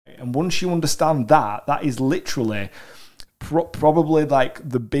And once you understand that, that is literally probably like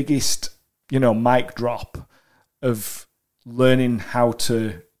the biggest, mic drop of learning how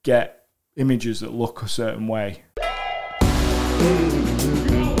to get images that look a certain way.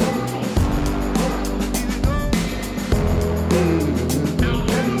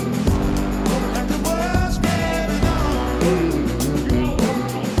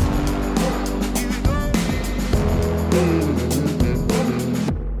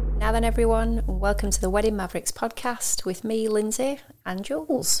 Now then, everyone, welcome to the Wedding Mavericks podcast with me, Lindsay, and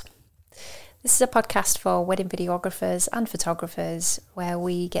Jules. This is a podcast for wedding videographers and photographers where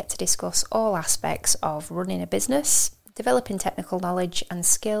we get to discuss all aspects of running a business, developing technical knowledge and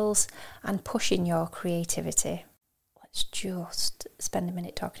skills, and pushing your creativity. Let's just spend a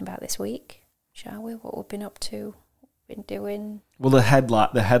minute talking about this week, shall we? What we've been up to, what we've been doing. Well, the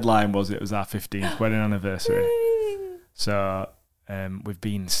headline was it was our 15th wedding anniversary. So we've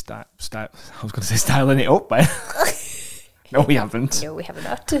been styling it up, man. No, we haven't. No, we have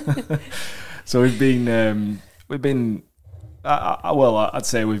not. So we've been I'd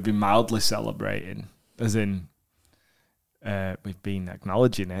say we've been mildly celebrating, as in we've been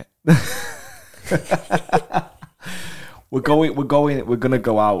acknowledging it. We're gonna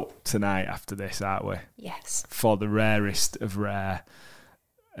go out tonight after this, aren't we? Yes. For the rarest of rare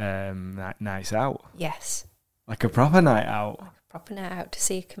nights out. Yes. Like a proper night out. Like a proper night out to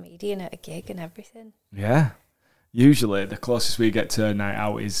see a comedian at a gig and everything. Yeah. Usually the closest we get to a night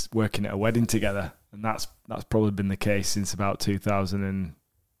out is working at a wedding together. And that's probably been the case since about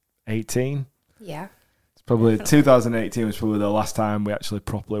 2018. Yeah. It's probably 2018 was probably the last time we actually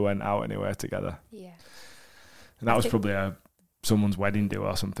properly went out anywhere together. Yeah. And that was probably someone's wedding do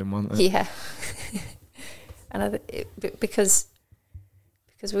or something, wasn't it? Yeah. And because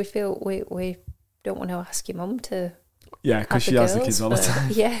we feel we don't want to ask your mum to. Yeah, because she has the kids all the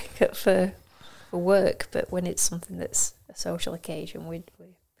time. Yeah, for work, but when it's something that's a social occasion, we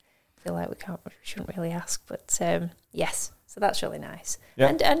feel like we shouldn't really ask. But yes, so that's really nice.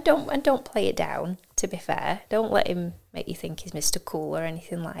 Yeah. And don't play it down. To be fair, don't let him make you think he's Mr. Cool or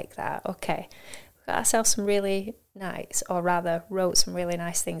anything like that. Okay, we got ourselves some really nice, or rather, wrote some really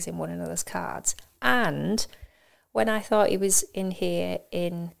nice things in one another's cards. And when I thought he was in here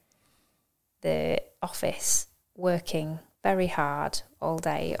in the office working very hard all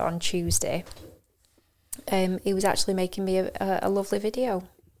day on Tuesday, he was actually making me a lovely video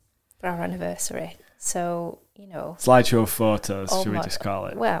for our anniversary. So, slideshow photos, should we just call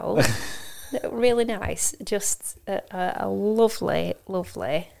it? Well, really nice. Just a lovely,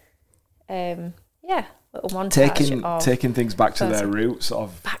 little montage taking things back to their roots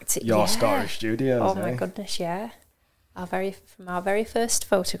of your story studios. Oh my goodness, yeah. From our very first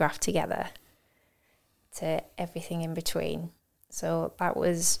photograph together to everything in between. So that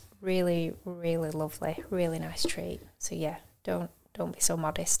was really, really lovely, really nice treat. So yeah, don't be so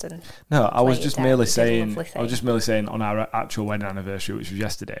modest and. No, I was just merely saying on our actual wedding anniversary, which was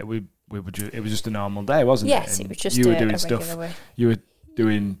yesterday, we were it was just a normal day, wasn't it? Yes, it was just you were doing stuff. Way. You were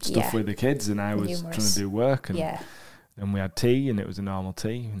doing stuff with the kids, and I was trying to do work, and then we had tea, and it was a normal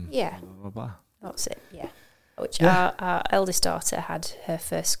tea, and blah blah blah. That's it. Yeah. Which our eldest daughter had her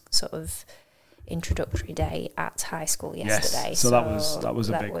first sort of introductory day at high school yesterday. Yes, so that was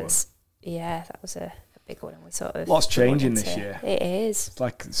a big one. Yeah, that was a big one, and we sort of lots changing this year. It is.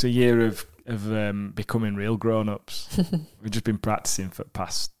 It's a year of becoming real grown-ups. We've just been practicing for the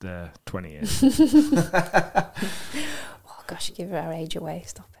past 20 years. Oh gosh, give our age away.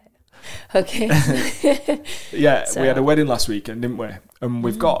 Stop it. Okay. Yeah, we had a wedding last weekend, didn't we? And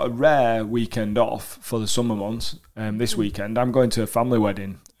we've got a rare weekend off for the summer months. This weekend, I'm going to a family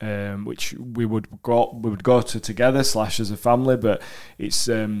wedding, which we would go to together / as a family. But it's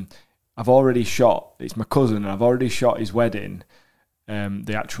I've already shot. It's my cousin, and I've already shot his wedding.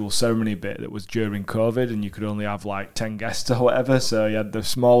 The actual ceremony bit that was during COVID, and you could only have like 10 guests or whatever. So you had the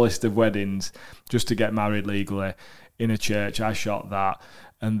smallest of weddings just to get married legally in a church. I shot that,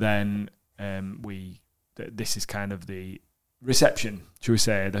 and then this is kind of the reception, should we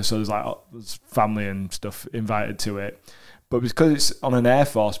say? So there's family and stuff invited to it, but because it's on an Air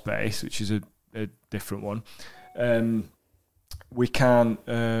Force base, which is a different one, we can't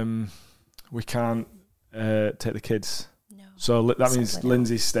take the kids. No. So that means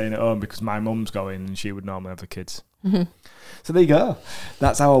Lindsay's staying at home because my mum's going, and she would normally have the kids. Mm-hmm. So there you go.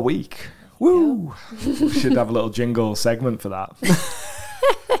 That's our week. Woo! We should have a little jingle segment for that.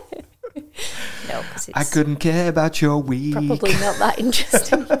 No, because I couldn't care about your week. Probably not that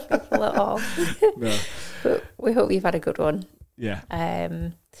interesting for people at all. No. But we hope you've had a good one. Yeah.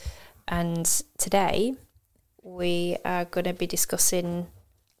 And today we are going to be discussing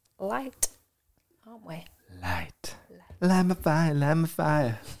light, aren't we? Light. Light my fire, light my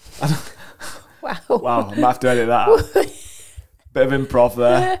fire. Wow. Wow, I might have to edit that out. Bit of improv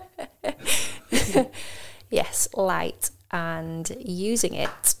there. Yes, light, and using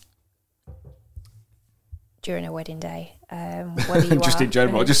it during a wedding day. Whether you just are, in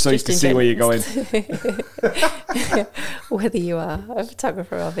general, just so you can see where you're going. Whether you are a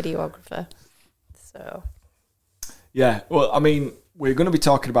photographer or videographer. So. Yeah, well, I mean, we're going to be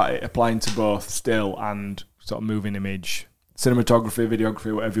talking about it applying to both still and sort of moving image, cinematography,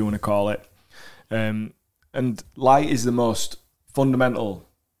 videography, whatever you want to call it. And light is the most fundamental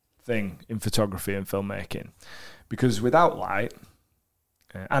thing in photography and filmmaking, because without light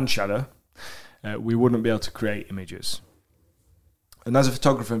and shadow, we wouldn't be able to create images. And as a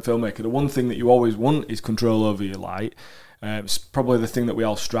photographer and filmmaker, the one thing that you always want is control over your light. It's probably the thing that we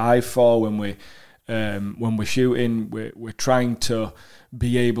all strive for when we're shooting. We're trying to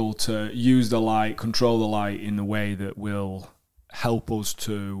be able to use the light, control the light in a way that will help us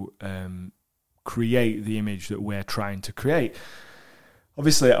to create the image that we're trying to create.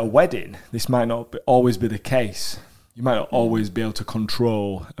 Obviously, at a wedding, this might not always be the case. You might not always be able to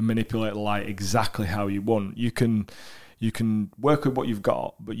control and manipulate the light exactly how you want. You can work with what you've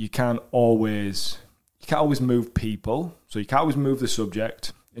got, but you can't always move people. So you can't always move the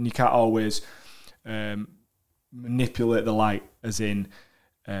subject, and you can't always manipulate the light, as in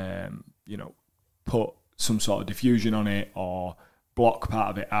put some sort of diffusion on it or block part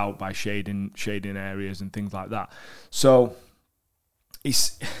of it out by shading areas and things like that. So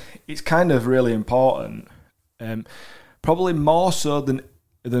it's kind of really important, probably more so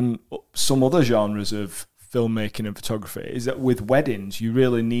than some other genres of filmmaking and photography, is that with weddings you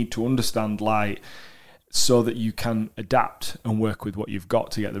really need to understand light so that you can adapt and work with what you've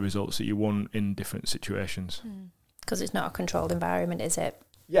got to get the results that you want in different situations. Because it's not a controlled environment, is it?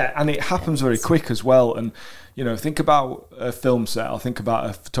 Yeah, and it happens very quick as well. And, think about a film set, or think about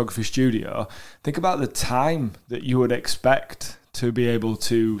a photography studio. Think about the time that you would expect to be able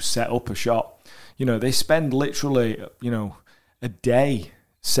to set up a shot. They spend literally, a day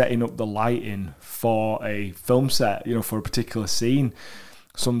setting up the lighting for a film set, for a particular scene.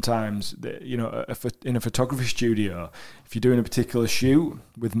 Sometimes, in a photography studio, if you're doing a particular shoot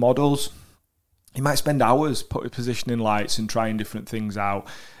with models, you might spend hours positioning lights and trying different things out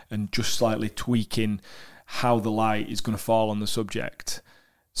and just slightly tweaking how the light is going to fall on the subject.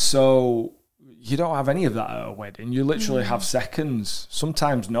 So you don't have any of that at a wedding. You literally have seconds,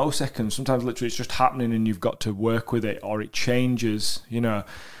 sometimes no seconds, sometimes literally it's just happening and you've got to work with it, or it changes. I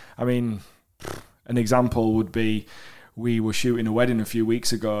mean, an example would be, we were shooting a wedding a few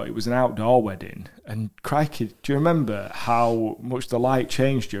weeks ago. It was an outdoor wedding, and crikey, do you remember how much the light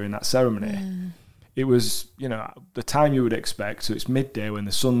changed during that ceremony? It was, the time you would expect. So it's midday when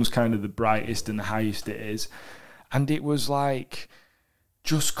the sun's kind of the brightest and the highest it is. And it was like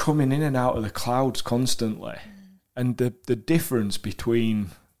just coming in and out of the clouds constantly. And the difference between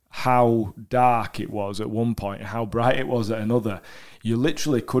how dark it was at one point and how bright it was at another, you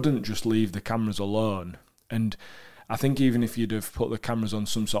literally couldn't just leave the cameras alone. And I think even if you'd have put the cameras on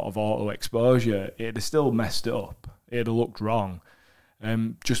some sort of auto exposure, it'd have still messed up. It'd have looked wrong.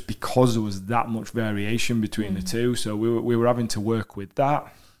 Just because there was that much variation between the two. So we were having to work with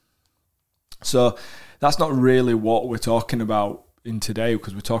that. So that's not really what we're talking about in today,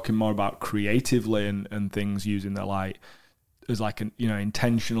 because we're talking more about creatively and things using the light as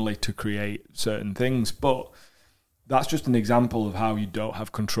intentionally to create certain things. But that's just an example of how you don't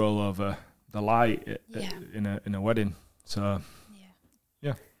have control over the light in a wedding. So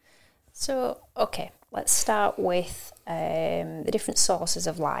yeah. So okay, let's start with the different sources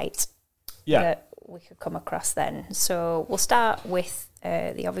of light that we could come across then. So we'll start with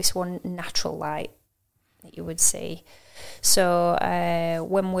the obvious one, natural light that you would see. So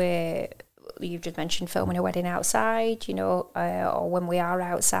you've just mentioned filming a wedding outside, or when we are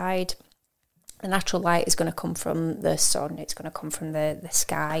outside, the natural light is going to come from the sun. It's going to come from the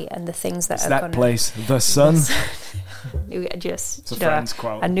sky and the things that it's are that going place, the sun. It's a Friends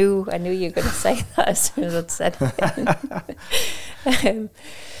quote. I knew you were going to say that as soon as I'd said it.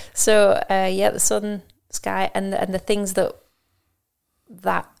 The sun, sky, and the things that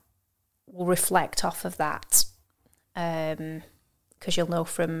will reflect off of that. Because you'll know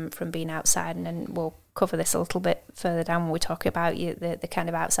from being outside, and then we'll cover this a little bit further down when we talk about the kind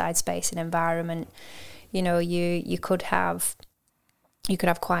of outside space and environment. You could have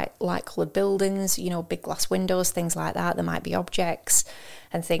quite light coloured buildings, big glass windows, things like that. There might be objects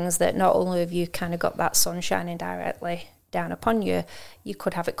and things that not only have you kind of got that sun shining directly down upon you, you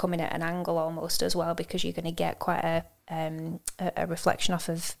could have it coming at an angle almost as well, because you're going to get quite a reflection off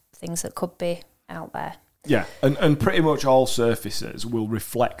of things that could be out there. Yeah, and pretty much all surfaces will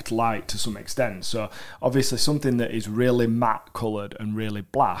reflect light to some extent. So obviously something that is really matte coloured and really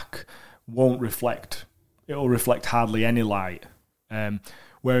black won't reflect, it'll reflect hardly any light.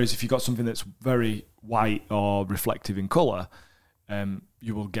 Whereas if you've got something that's very white or reflective in colour,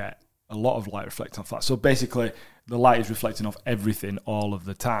 you will get a lot of light reflecting off that. So basically the light is reflecting off everything all of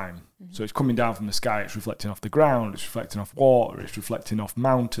the time. Mm-hmm. So it's coming down from the sky, it's reflecting off the ground, it's reflecting off water, it's reflecting off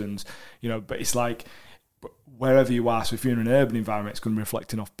mountains, but it's like wherever you are. So if you're in an urban environment, it's going to be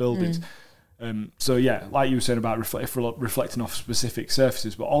reflecting off buildings. So yeah, like you were saying about reflecting off specific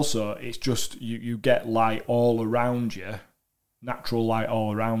surfaces, but also it's just you get light all around you, natural light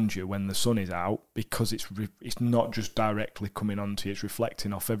all around you when the sun is out, because it's not just directly coming onto you, it's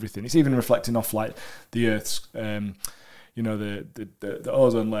reflecting off everything. It's even reflecting off like the Earth's, the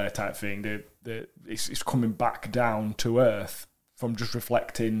ozone layer type thing. It's coming back down to Earth from just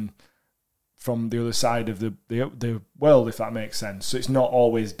reflecting from the other side of the world, if that makes sense. So it's not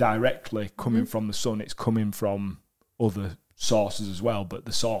always directly coming from the sun, it's coming from other sources as well, but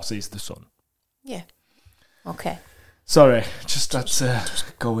the source is the sun. Yeah. Okay. Sorry, just had to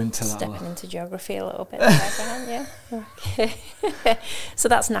go into that. Stepping into geography a little bit there, yeah. Okay. So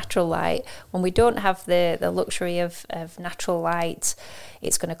that's natural light. When we don't have the luxury of natural light,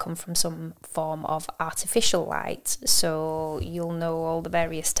 it's going to come from some form of artificial light. So you'll know all the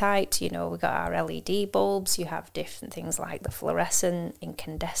various types. We've got our LED bulbs. You have different things like the fluorescent,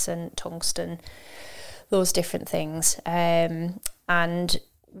 incandescent, tungsten, those different things. And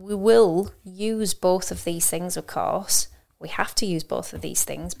we will use both of these things, of course. We have to use both of these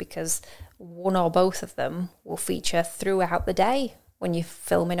things because one or both of them will feature throughout the day when you're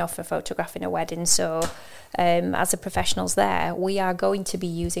filming off or photographing a wedding. So as the professionals there, we are going to be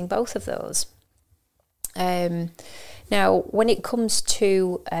using both of those. Now, when it comes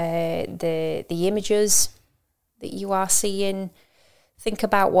to the images that you are seeing, think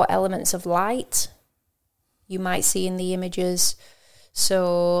about what elements of light you might see in the images.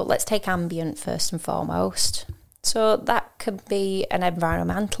 So let's take ambient first and foremost. So that could be an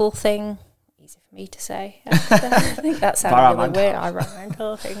environmental thing. Easy for me to say. I think that sounds really weird.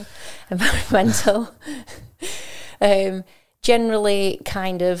 Environmental thing. Environmental. Generally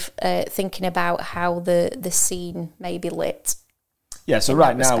kind of thinking about how the scene may be lit. Yeah, so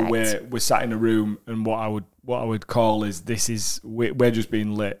right now we're sat in a room, and what I would call is we're just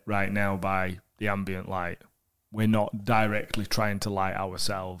being lit right now by the ambient light. We're not directly trying to light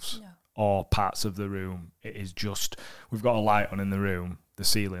ourselves or parts of the room. It is just, we've got a light on in the room, the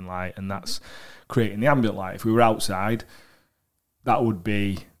ceiling light, and that's creating the ambient light. If we were outside, that would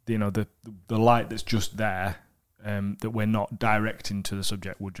be, the light that's just there, that we're not directing to the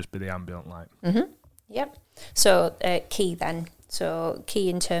subject, would just be the ambient light. Mm-hmm. Yep. So key then. So key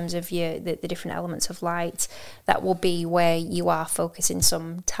in terms of the different elements of light, that will be where you are focusing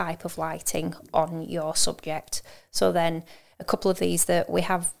some type of lighting on your subject. So then a couple of these that we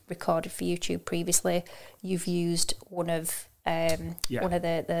have recorded for YouTube previously, you've used one of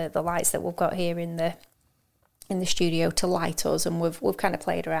the lights that we've got here in the studio to light us, and we've kind of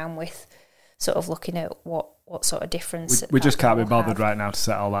played around with sort of looking at what sort of difference. We just can't be bothered right now to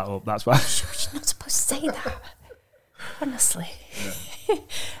set all that up. That's why. You're not supposed to say that. Honestly. Yeah.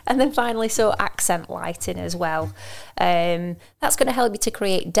 And then finally, so accent lighting as well. That's going to help you to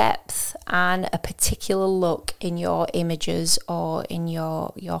create depth and a particular look in your images or in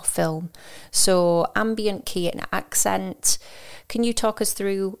your film. So ambient, key and accent. Can you talk us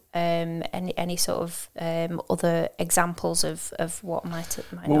through any sort of other examples of what might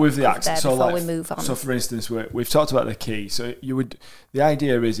with the accent, so before we move on? So for instance, we've talked about the key. So the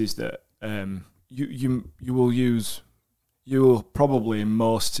idea is that you will probably in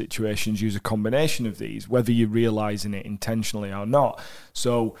most situations use a combination of these, whether you're realising it intentionally or not.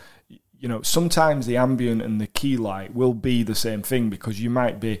 So, sometimes the ambient and the key light will be the same thing, because you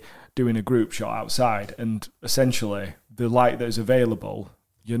might be doing a group shot outside and essentially the light that is available,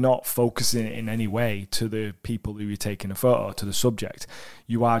 you're not focusing it in any way to the people who you're taking a photo, to the subject.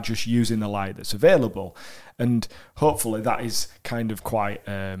 You are just using the light that's available. And hopefully that is kind of quite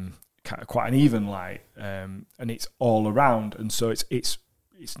an even light, and it's all around, and so it's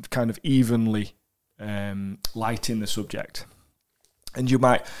kind of evenly lighting the subject. And you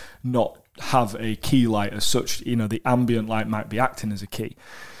might not have a key light as such, the ambient light might be acting as a key.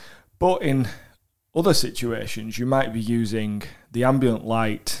 But in other situations, you might be using the ambient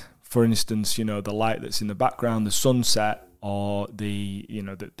light, for instance, the light that's in the background, the sunset, or the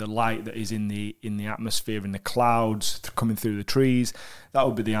light that is in the atmosphere, in the clouds coming through the trees. That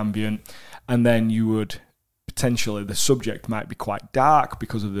would be the ambient. And then you would potentially the subject might be quite dark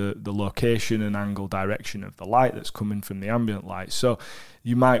because of the location and angle direction of the light that's coming from the ambient light. So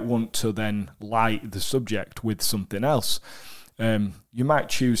you might want to then light the subject with something else. You might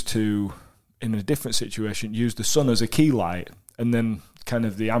choose to, in a different situation, use the sun as a key light, and then kind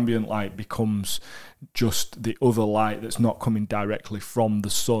of the ambient light becomes just the other light that's not coming directly from the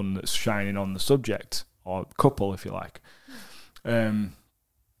sun that's shining on the subject or couple, if you like.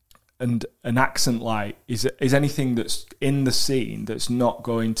 And an accent light is anything that's in the scene that's not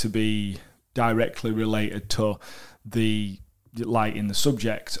going to be directly related to the light in the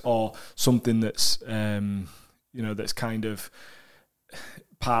subject, or something that's that's kind of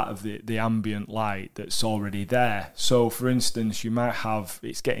part of the ambient light that's already there. So for instance, you might have,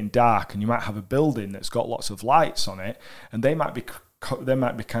 it's getting dark and you might have a building that's got lots of lights on it, and they might be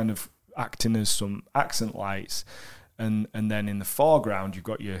kind of acting as some accent lights, and then in the foreground you've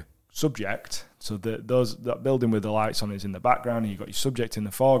got your subject. So that building with the lights on is in the background, and you've got your subject in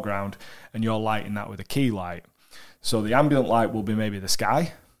the foreground, and you're lighting that with a key light. So the ambient light will be maybe the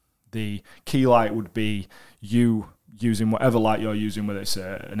sky. The key light would be you using whatever light you're using, whether it's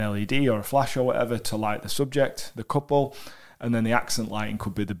an LED or a flash or whatever, to light the subject, the couple, and then the accent lighting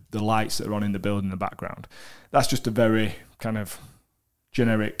could be the lights that are on in the building in the background. That's just a very kind of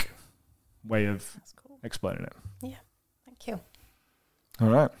generic way of explaining it. Yeah, thank you. All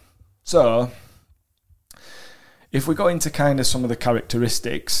right. So if we go into kind of some of the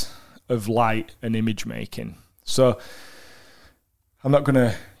characteristics of light and image making, so I'm not going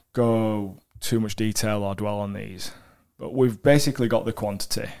to go too much detail or dwell on these, but we've basically got the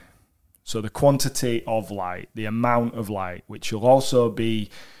quantity. So the quantity of light, the amount of light, which will also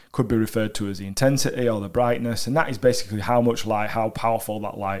could be referred to as the intensity or the brightness, and that is basically how much light, how powerful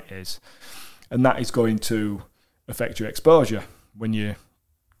that light is. And that is going to affect your exposure when you're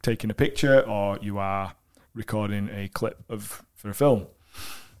taking a picture or you are recording a clip for a film.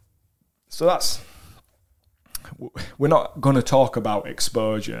 So we're not going to talk about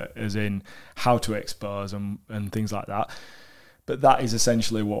exposure as in how to expose and things like that, but that is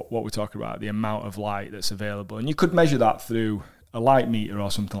essentially what we're talking about, the amount of light that's available. And you could measure that through a light meter or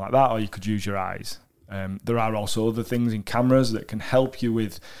something like that, or you could use your eyes. There are also other things in cameras that can help you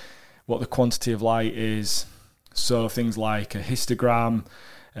with what the quantity of light is. So things like a histogram,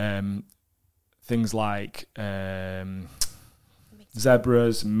 things like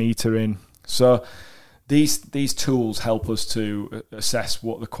zebras, metering. So these tools help us to assess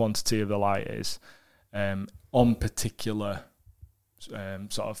what the quantity of the light is on particular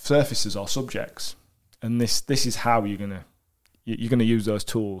sort of surfaces or subjects. And this is how you're gonna use those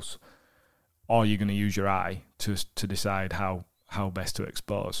tools, or you're gonna use your eye to decide how best to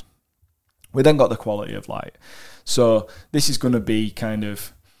expose. We then got the quality of light. So this is going to be kind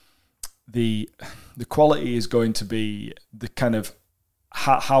of the quality is going to be the kind of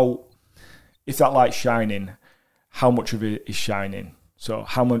how if that light's shining, how much of it is shining. So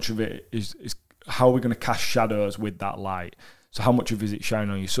how much of it is how are we going to cast shadows with that light? So how much of it is it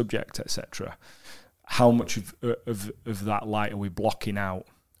shining on your subject, etc. How much of that light are we blocking out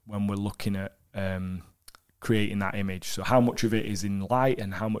when we're looking at creating that image? So how much of it is in light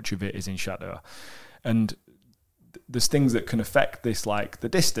and how much of it is in shadow? And there's things that can affect this, like the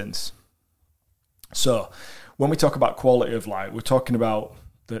distance. So when we talk about quality of light, we're talking about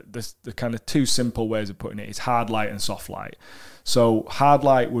the kind of two simple ways of putting it is hard light and soft light. So hard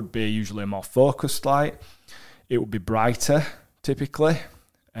light would be usually a more focused light. It would be brighter typically.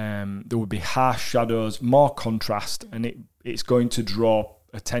 There would be harsh shadows, more contrast, and it's going to draw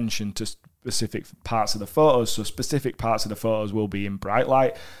attention to specific parts of the photos. So specific parts of the photos will be in bright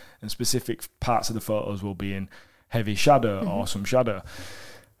light, and specific parts of the photos will be in heavy shadow or some shadow.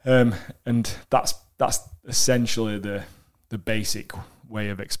 And that's essentially the basic way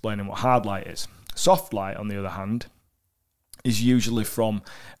of explaining what hard light is. Soft light, on the other hand, is usually from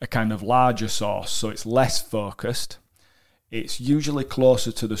a kind of larger source, so it's less focused. It's usually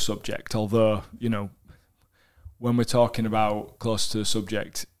closer to the subject, although, when we're talking about close to the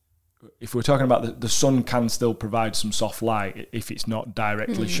subject, if we're talking about the sun can still provide some soft light if it's not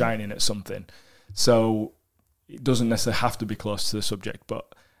directly shining at something. So it doesn't necessarily have to be close to the subject,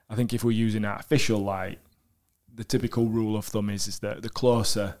 but I think if we're using artificial light, the typical rule of thumb is that the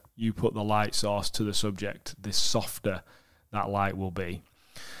closer you put the light source to the subject, the softer that light will be,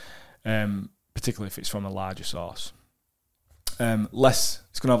 particularly if it's from a larger source. It's going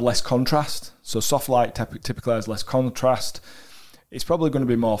to have less contrast. So soft light typically has less contrast. It's probably going to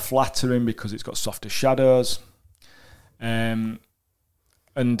be more flattering because it's got softer shadows. And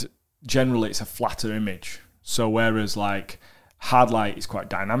generally it's a flatter image. So whereas like hard light is quite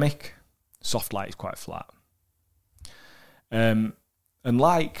dynamic, soft light is quite flat. And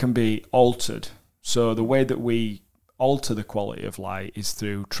light can be altered. So the way that we alter the quality of light is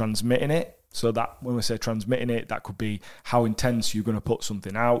through transmitting it. So that when we say transmitting it, that could be how intense you're going to put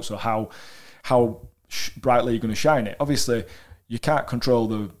something out. So how brightly you're going to shine it. Obviously, you can't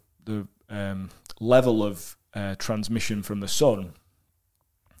control the level of transmission from the sun,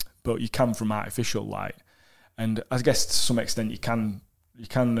 but you can from artificial light. And I guess to some extent you can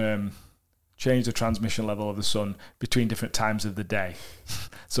change the transmission level of the sun between different times of the day.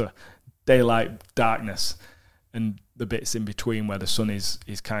 So daylight, darkness, and the bits in between where the sun is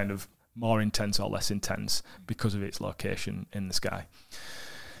kind of more intense or less intense because of its location in the sky.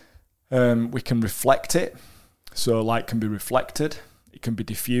 We can reflect it. So light can be reflected, it can be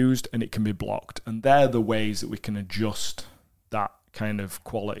diffused, and it can be blocked. And they're the ways that we can adjust that kind of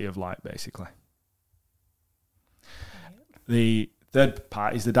quality of light, basically. The third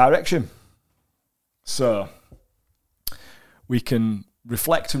part is the direction. So we can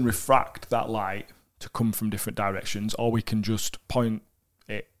reflect and refract that light to come from different directions, or we can just point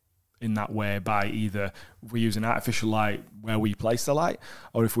it in that way by either if we're using artificial light where we place the light,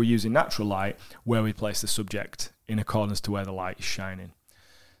 or if we're using natural light where we place the subject in accordance to where the light is shining.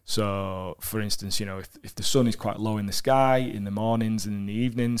 So, for instance, if the sun is quite low in the sky in the mornings and in the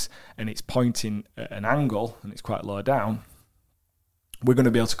evenings, and it's pointing at an angle and it's quite low down, we're going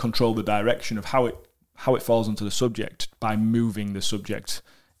to be able to control the direction of how it falls onto the subject by moving the subject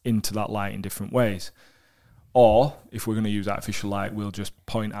into that light in different ways. Or if we're going to use artificial light, we'll just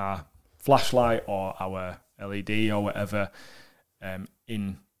point our flashlight or our LED or whatever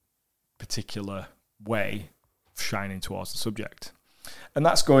in particular way shining towards the subject. And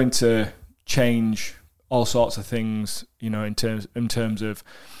that's going to change all sorts of things, in terms of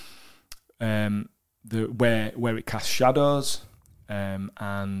the where it casts shadows,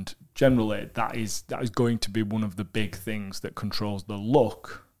 and generally that is going to be one of the big things that controls the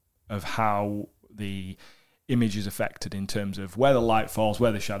look of how the image is affected in terms of where the light falls,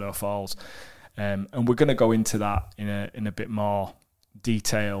 where the shadow falls, and we're going to go into that in a bit more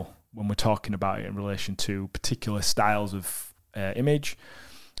detail when we're talking about it in relation to particular styles of image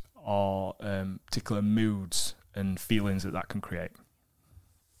or particular moods and feelings that can create.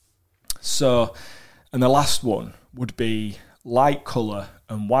 So, and the last one would be light, colour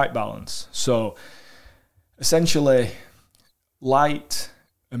and white balance. So essentially light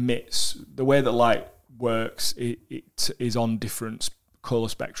emits, the way that light works, it is on different colour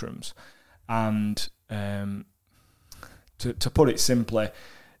spectrums, and to put it simply,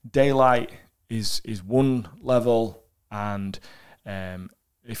 daylight is one level, and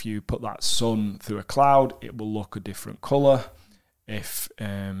if you put that sun through a cloud, it will look a different colour. If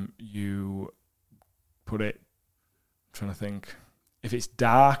you put it, I'm trying to think, if it's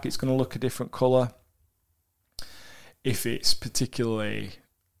dark, it's going to look a different colour. If it's particularly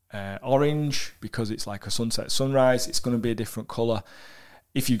orange, because it's like a sunset sunrise, it's going to be a different colour.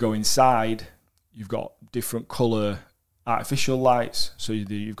 If you go inside, you've got different colour artificial lights. So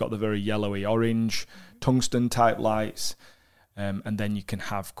you've got the very yellowy orange, tungsten type lights, and then you can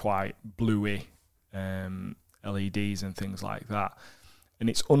have quite bluey LEDs and things like that. And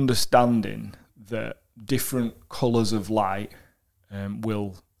it's understanding that different colours of light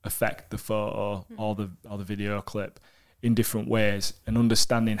will affect the photo or the video clip in different ways, and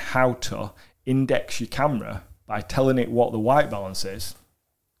understanding how to index your camera by telling it what the white balance is,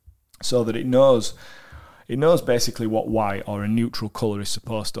 so that it knows basically what white or a neutral colour is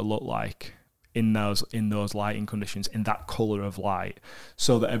supposed to look like in those lighting conditions, in that colour of light,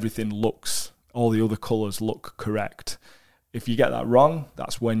 so that all the other colours look correct. If you get that wrong,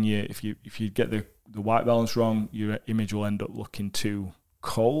 that's when if you get the white balance wrong, your image will end up looking too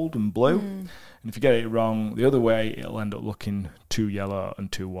cold and blue. And if you get it wrong the other way, it'll end up looking too yellow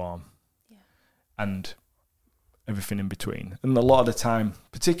and too warm. Yeah. And everything in between. And a lot of the time,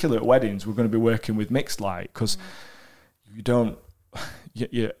 particularly at weddings, we're going to be working with mixed light, because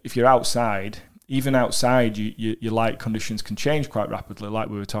if you're outside, even outside, your light conditions can change quite rapidly, like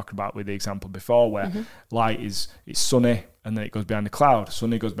we were talking about with the example before, where light it's sunny and then it goes behind the cloud.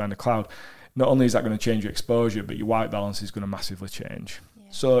 Sunny goes behind the cloud. Not only is that going to change your exposure, but your white balance is going to massively change. Yeah.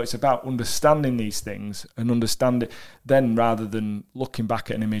 So it's about understanding these things and understanding, then rather than looking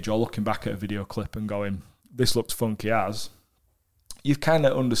back at an image or looking back at a video clip and going, this looks funky as, you kind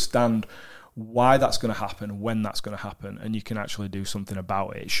of understand why that's going to happen, when that's going to happen, and you can actually do something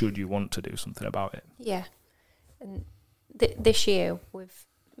about it, should you want to do something about it. Yeah. And this year we've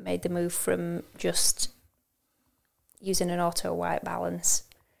made the move from just using an auto white balance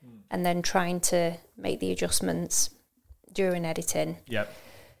and then trying to make the adjustments during editing, yep,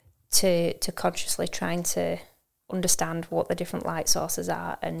 to consciously trying to understand what the different light sources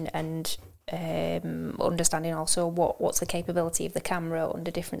are, and understanding also what's the capability of the camera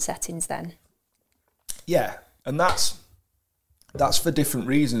under different settings then. Yeah, and that's for different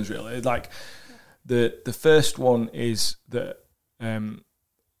reasons, really. Like the first one is that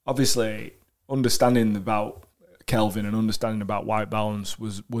obviously understanding about Kelvin and understanding about white balance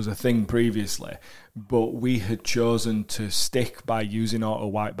was a thing previously, but we had chosen to stick by using auto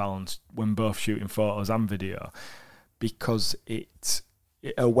white balance when both shooting photos and video, because at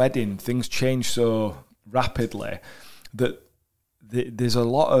a wedding things change so rapidly that there's a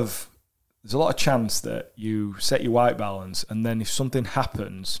lot of chance that you set your white balance, and then if something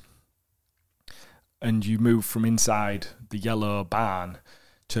happens and you move from inside the yellow barn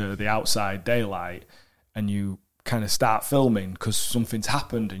to the outside daylight and you kind of start filming because something's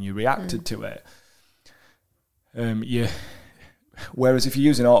happened and you reacted to it. Whereas if you're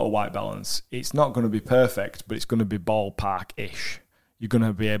using auto white balance, it's not going to be perfect, but it's going to be ballpark-ish. You're going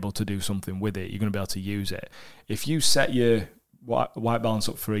to be able to do something with it. You're going to be able to use it. If you set your white balance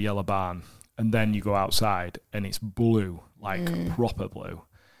up for a yellow barn and then you go outside and it's blue, like proper blue,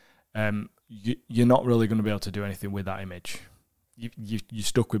 you're not really going to be able to do anything with that image. You're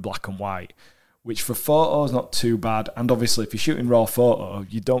stuck with black and white, which for photo is not too bad. And obviously, if you're shooting raw photo,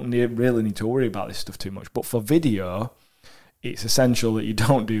 you don't really need to worry about this stuff too much. But for video, it's essential that you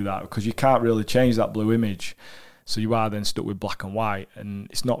don't do that, because you can't really change that blue image. So you are then stuck with black and white, and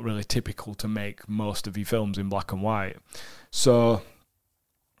it's not really typical to make most of your films in black and white. So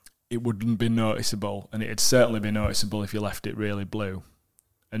it wouldn't be noticeable, and it'd certainly be noticeable if you left it really blue.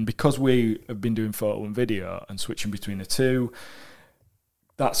 And because we have been doing photo and video and switching between the two,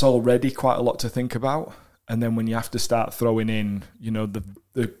 that's already quite a lot to think about. And then when you have to start throwing in,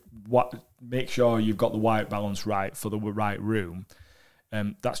 make sure you've got the white balance right for the right room,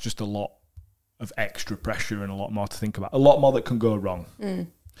 that's just a lot of extra pressure and a lot more to think about, a lot more that can go wrong.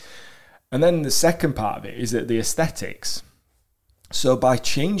 And then the second part of it is that the aesthetics. So by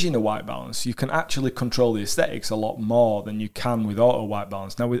changing the white balance, you can actually control the aesthetics a lot more than you can with auto white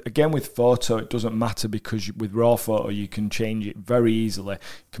balance. Now, with photo, it doesn't matter, because with raw photo, you can change it very easily.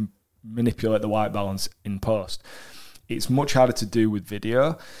 You can manipulate the white balance in post. It's much harder to do with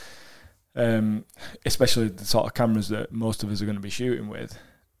video, especially the sort of cameras that most of us are going to be shooting with.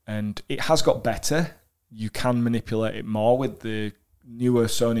 And it has got better. You can manipulate it more with the newer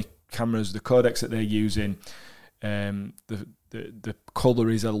Sony cameras, the codecs that they're using. The colour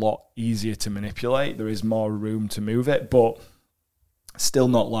is a lot easier to manipulate. There is more room to move it, but still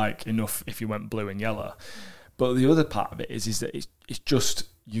not like enough if you went blue and yellow. But the other part of it is that it's just,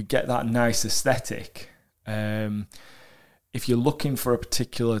 you get that nice aesthetic. If you're looking for a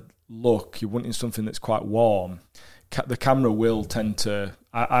particular look, you're wanting something that's quite warm, the camera will tend to...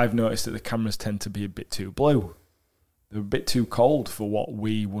 I've noticed that the cameras tend to be a bit too blue. They're a bit too cold for what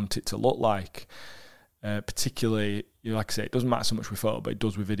we want it to look like. Particularly, like I say, it doesn't matter so much with photo, but it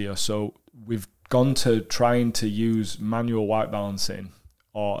does with video. So we've gone to trying to use manual white balancing,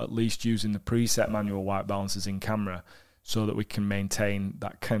 or at least using the preset manual white balances in camera, so that we can maintain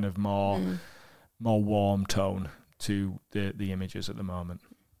that kind of more warm tone to the images at the moment.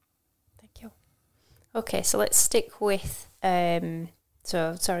 Thank you. Okay, so let's stick with...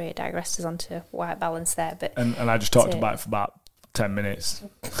 so, sorry, I digressed us onto white balance there. But and I just talked about it for about 10 minutes.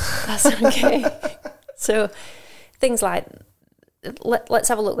 That's okay. So things like, let's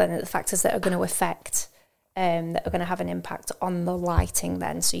have a look then at the factors that are going to affect, that are going to have an impact on the lighting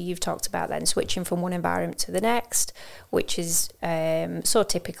then. So you've talked about then switching from one environment to the next, which is so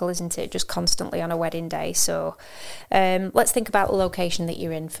typical, isn't it? Just constantly on a wedding day. So let's think about the location that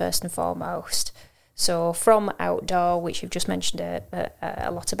you're in first and foremost. So from outdoor, which you've just mentioned a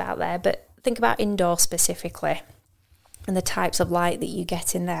lot about there, but think about indoor specifically, and the types of light that you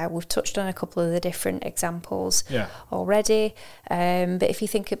get in there. We've touched on a couple of the different examples already. But if you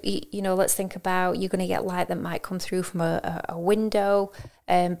think, let's think about, you're going to get light that might come through from a window.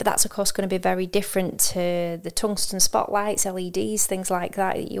 But that's, of course, going to be very different to the tungsten spotlights, LEDs, things like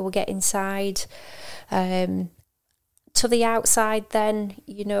that you will get inside. To the outside then,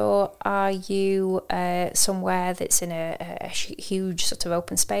 are you somewhere that's in a huge sort of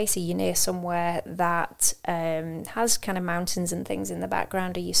open space? Are you near somewhere that has kind of mountains and things in the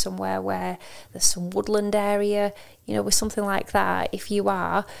background? Are you somewhere where there's some woodland area? With something like that, if you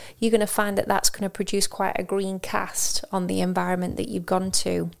are, you're going to find that that's going to produce quite a green cast on the environment that you've gone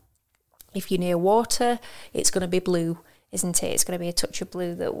to. If you're near water, it's going to be blue, isn't it? It's going to be a touch of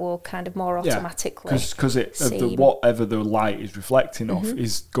blue that will kind of more automatically because whatever the light is reflecting off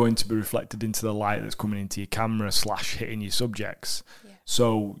is going to be reflected into the light that's coming into your camera / hitting your subjects.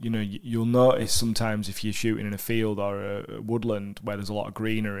 So, you'll notice sometimes if you're shooting in a field or a woodland where there's a lot of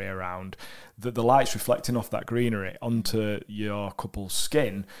greenery around, that the light's reflecting off that greenery onto your couple's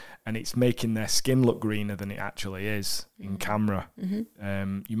skin, and it's making their skin look greener than it actually is in camera.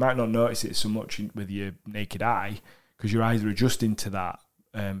 You might not notice it so much with your naked eye because your eyes are adjusting to that,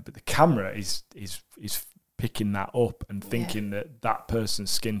 but the camera is picking that up and thinking that person's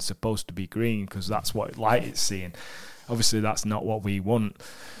skin's supposed to be green because that's what light it's seeing. Obviously, that's not what we want.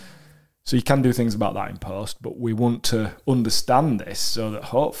 So you can do things about that in post, but we want to understand this so that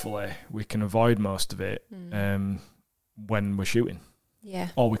hopefully we can avoid most of it when we're shooting. Yeah.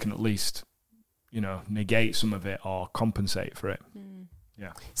 Or we can at least, negate some of it or compensate for it.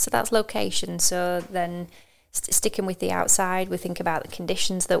 Yeah. So that's location. So then sticking with the outside, we think about the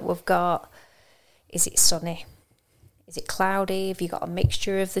conditions that we've got. Is it sunny? Is it cloudy? Have you got a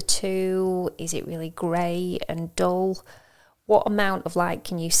mixture of the two? Is it really grey and dull? What amount of light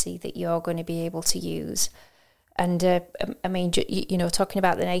can you see that you're going to be able to use? And talking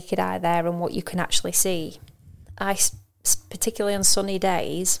about the naked eye there and what you can actually see, particularly on sunny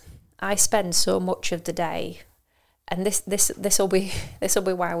days, I spend so much of the day, and this will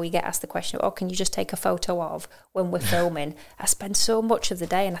be why we get asked the question, can you just take a photo of when we're filming? I spend so much of the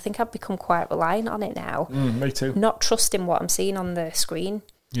day, and I think I've become quite reliant on it now. Me too. Not trusting what I'm seeing on the screen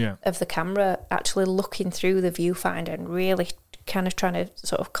of the camera, actually looking through the viewfinder and really kind of trying to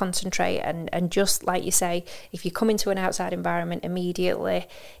sort of concentrate and just like you say, if you come into an outside environment immediately,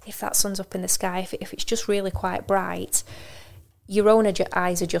 if that sun's up in the sky, if it's just really quite bright, your own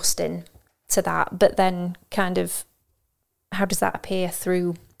eyes adjusting to that, but then kind of how does that appear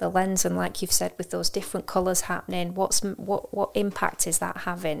through the lens? And like you've said, with those different colours happening, what impact is that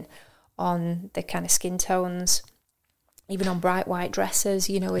having on the kind of skin tones? Even on bright white dresses,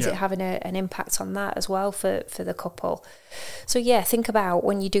 is it having an impact on that as well for the couple? So think about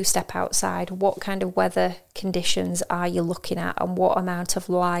when you do step outside, what kind of weather conditions are you looking at and what amount of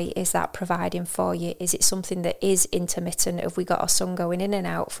light is that providing for you? Is it something that is intermittent? Have we got our sun going in and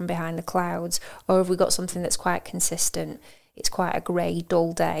out from behind the clouds? Or have we got something that's quite consistent? It's quite a grey,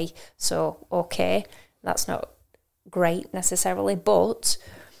 dull day. So, that's not great necessarily, but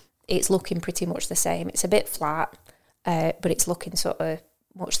it's looking pretty much the same. It's a bit flat. But it's looking sort of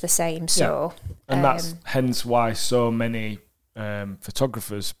much the same. So, and that's hence why so many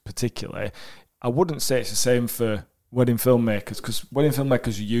photographers, particularly, I wouldn't say it's the same for wedding filmmakers, because wedding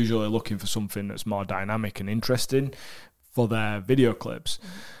filmmakers are usually looking for something that's more dynamic and interesting for their video clips.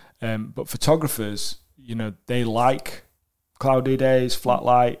 But photographers, they like cloudy days, flat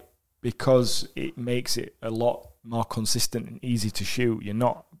light, because it makes it a lot more consistent and easy to shoot. You're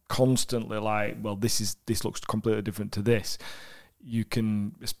not constantly like, well, this looks completely different to this. You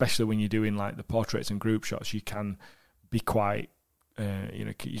can, especially when you're doing like the portraits and group shots, you can be quite,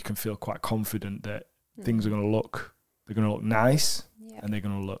 you can feel quite confident that things are going to look nice, and they're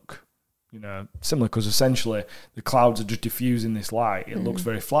going to look, similar, because essentially the clouds are just diffusing this light. It looks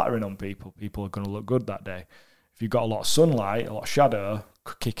very flattering on people. People are going to look good that day. If you've got a lot of sunlight, a lot of shadow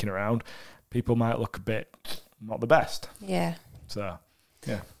kicking around, people might look a bit not the best. Yeah. So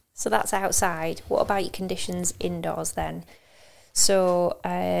that's outside. What about your conditions indoors then? So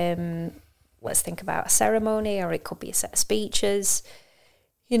let's think about a ceremony, or it could be a set of speeches.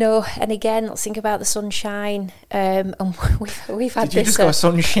 And again, let's think about the sunshine. And we've had this. Did you just go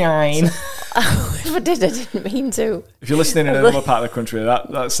sunshine? I didn't mean to. If you're listening in another part of the country,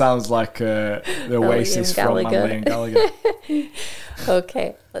 that sounds like the Oasis from Liam Gallagher.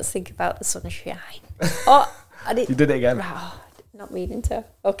 Okay, let's think about the sunshine. You did it again. Not meaning to.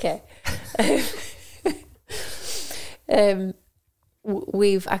 Okay. I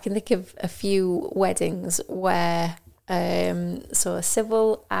can think of a few weddings where so a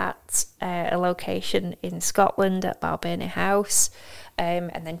civil at a location in Scotland at Balbirnie House,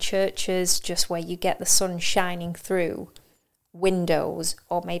 and then churches just where you get the sun shining through windows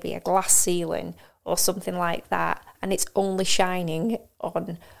or maybe a glass ceiling or something like that, and it's only shining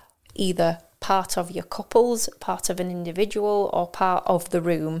on either part of your couples, part of an individual, or part of the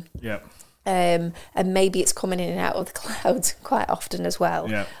room. Yeah. And maybe it's coming in and out of the clouds quite often as well.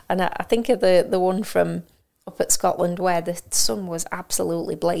 Yeah. And I think of the one from up at Scotland where the sun was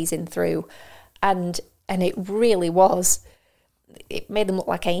absolutely blazing through, and it really was. It made them look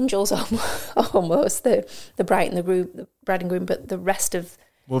like angels almost. The bride and the groom, but the rest of.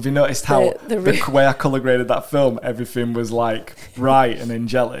 Well, have you noticed how the way I colour graded that film, everything was like bright and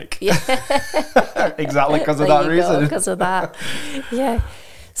angelic? Yeah. Exactly because of that reason. Because of that. Yeah.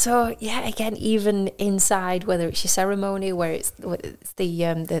 So yeah, again, even inside, whether it's your ceremony, where it's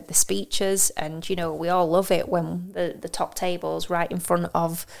the speeches, and you know, we all love it when the top table's right in front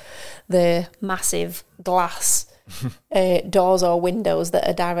of the massive glass doors or windows that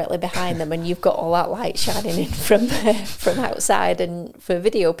are directly behind them, and you've got all that light shining in from outside. And for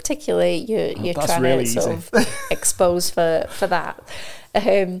video, particularly, you're trying really to sort of expose for that.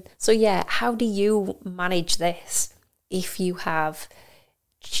 So yeah, how do you manage this if you have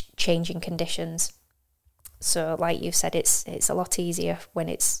changing conditions? So like you said, it's a lot easier when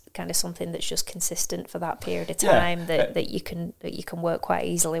it's kind of something that's just consistent for that period of time that you can work quite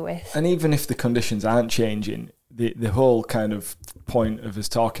easily with. And even if the conditions aren't changing, the whole kind of point of us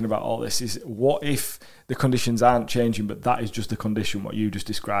talking about all this is, what if the conditions aren't changing, but that is just the condition, what you just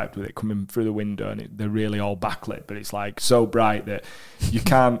described, with it coming through the window and they're really all backlit, but it's like so bright that you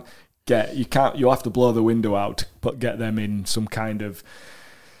you'll have to blow the window out to get them in some kind of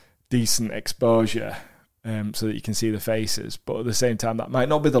decent exposure, so that you can see the faces. But at the same time, that might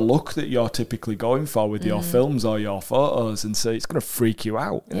not be the look that you're typically going for with your films or your photos, and so it's going to freak you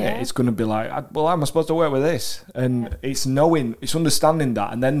out, isn't it? It's going to be like, well, how am I supposed to work with this? And it's understanding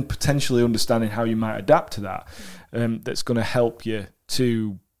that, and then potentially understanding how you might adapt to that, that's going to help you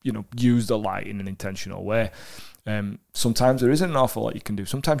to, you know, use the light in an intentional way. Sometimes there isn't an awful lot you can do.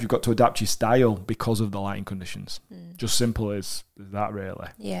 Sometimes you've got to adapt your style because of the lighting conditions. Just simple as that, really.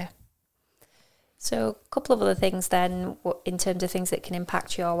 Yeah. So a couple of other things then, in terms of things that can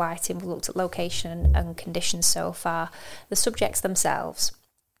impact your lighting. We've looked at location and conditions so far. The subjects themselves.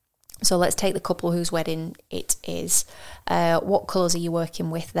 So let's take the couple whose wedding it is. What colours are you working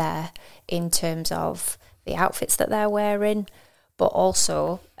with there in terms of the outfits that they're wearing, but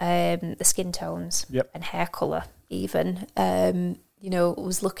also the skin tones and hair colour even. You know, I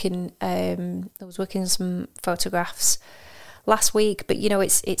was looking at some photographs last week, but you know,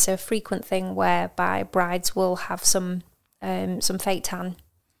 it's a frequent thing whereby brides will have some fake tan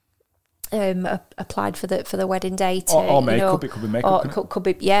applied for the wedding day to, or makeup. It could be makeup. Or could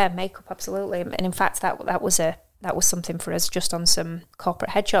be makeup, absolutely. And in fact, that was something for us just on some corporate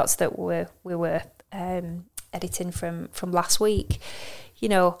headshots that we were editing from last week. You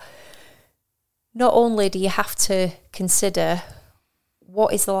know, not only do you have to consider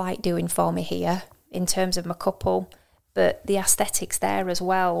what is the light doing for me here in terms of my couple, but the aesthetics there as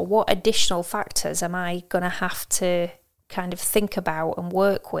well. What additional factors am I going to have to kind of think about and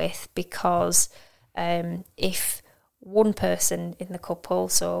work with? Because if one person in the couple,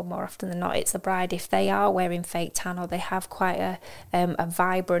 so more often than not it's the bride, if they are wearing fake tan or they have quite a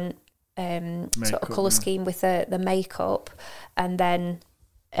vibrant sort of colour scheme with the makeup, and then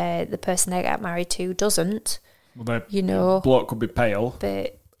the person they get married to doesn't, well, you know, bloke could be pale,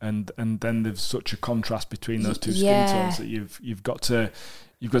 but and then there's such a contrast between those two skin tones that you've got to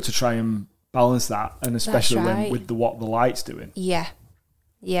try and balance that, and especially when with what the light's doing. Yeah.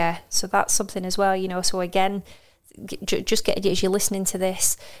 So that's something as well, you know. So again, just get, as you're listening to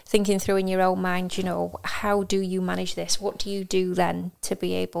this, thinking through in your own mind, you know, how do you manage this? What do you do then to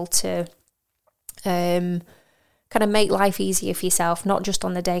be able to kind of make life easier for yourself, not just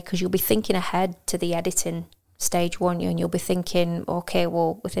on the day, because you'll be thinking ahead to the editing stage, won't you? And you'll be thinking, okay,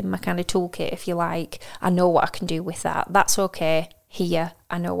 well, within my kind of toolkit, if you like, I know what I can do with that. That's okay. Here,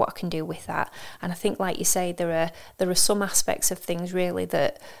 I know what I can do with that. And I think, like you say, there are some aspects of things really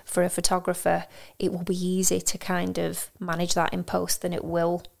that for a photographer, it will be easy to kind of manage that in post than it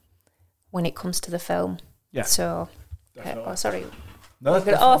will when it comes to the film. Yeah. So, sorry. No, I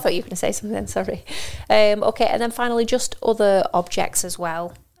thought you were going to say something. Sorry. Okay, and then finally, just other objects as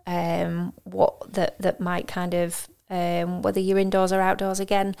well. What that might kind of, whether you're indoors or outdoors,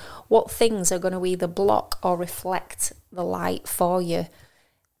 again, what things are going to either block or reflect the light for you,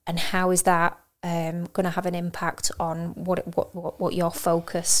 and how is that going to have an impact on what your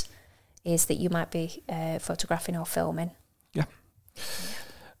focus is that you might be photographing or filming? Yeah.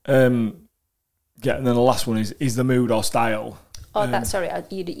 And then the last one is the mood or style. Oh,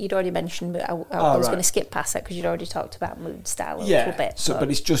 you'd already mentioned, but I was going to skip past that because you'd already talked about mood style a little bit. So, but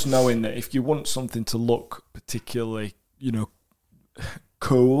it's just knowing that if you want something to look particularly, you know,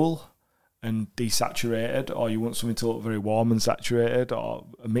 cool and desaturated, or you want something to look very warm and saturated, or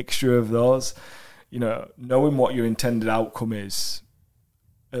a mixture of those, you know, knowing what your intended outcome is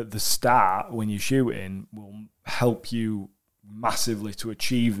at the start when you're shooting will help you massively to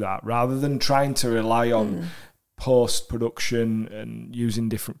achieve that, rather than trying to rely on post-production and using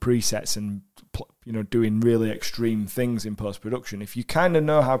different presets and, you know, doing really extreme things in post-production. If you kind of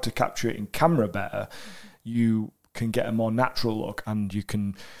know how to capture it in camera better, you can get a more natural look, and you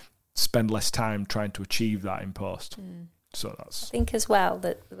can spend less time trying to achieve that in post. So that's... I think as well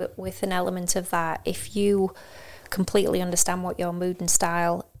that with an element of that, if you completely understand what your mood and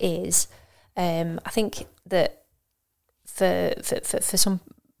style is, I think that for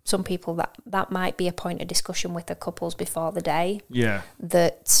some people that might be a point of discussion with the couples before the day. Yeah.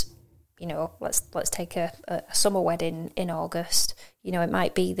 That, you know, let's take a summer wedding in August. You know, it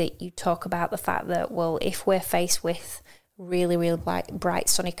might be that you talk about the fact that, well, if we're faced with really, really bright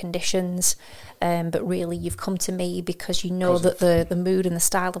sunny conditions, but really you've come to me because you know that the mood and the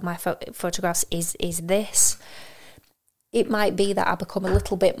style of my photographs is this. It might be that I become a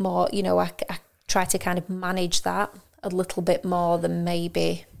little bit more, you know, I try to kind of manage that a little bit more than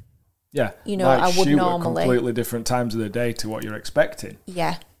maybe, you know, I would normally. At completely different times of the day to what you're expecting.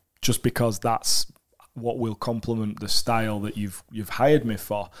 Yeah. Just because that's what will complement the style that you've hired me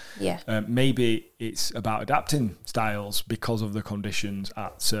for. Yeah. Maybe it's about adapting styles because of the conditions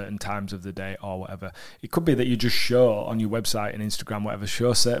at certain times of the day or whatever. It could be that you just show on your website and Instagram, whatever,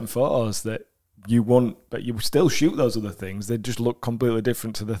 show certain photos that you want, but you still shoot those other things. They just look completely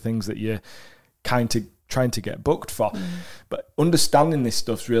different to the things that you're kind of trying to get booked for. But understanding this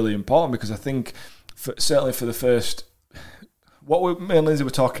stuff's really important, because I think certainly for the first, what me and Lindsay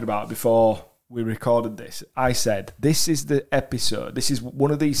were talking about before we recorded this, I said, this is the episode, this is one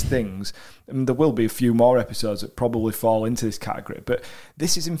of these things, and there will be a few more episodes that probably fall into this category, but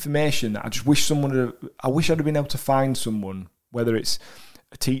this is information that I just wish I wish I'd have been able to find someone, whether it's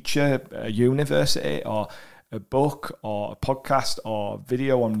a teacher, a university, or a book, or a podcast, or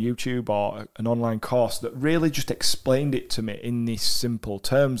video on YouTube, or an online course that really just explained it to me in these simple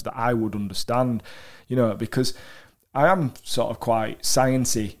terms that I would understand, you know, because I am sort of quite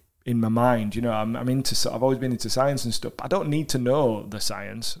sciencey in my mind, you know. I've always been into science and stuff. I don't need to know the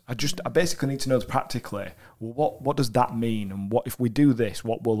science. I basically need to know practically, well, what does that mean, and what if we do this,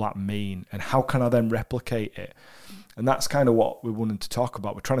 what will that mean, and how can I then replicate it? And that's kind of what we wanted to talk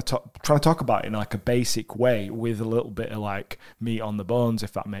about. We're trying to talk about it in like a basic way with a little bit of like meat on the bones,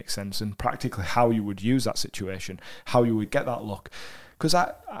 if that makes sense, and practically how you would use that situation, how you would get that look. Because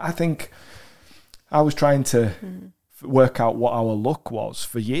I think I was trying to work out what our look was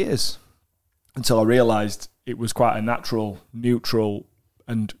for years until I realised it was quite a natural, neutral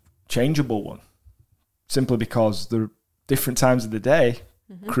and changeable one, simply because the different times of the day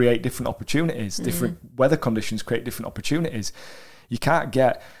create different opportunities, different weather conditions create different opportunities. You can't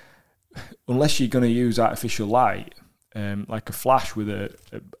get, unless you're going to use artificial light, like a flash with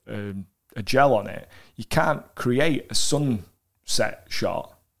a gel on it, you can't create a sunset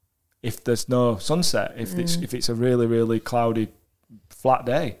shot if there's no sunset, if it's a really, really cloudy, flat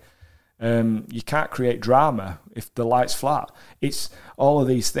day. You can't create drama if the light's flat. It's all of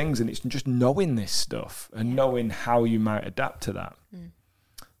these things, and it's just knowing this stuff and knowing how you might adapt to that.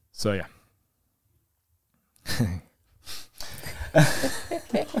 So, yeah.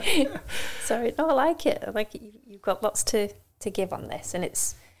 Sorry, no, I like it. I like it. You've got lots to give on this, and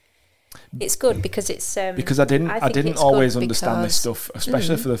it's good because it's because I didn't always understand this stuff,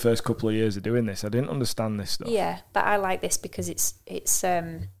 especially for the first couple of years of doing this. I didn't understand this stuff. Yeah, but I like this because it's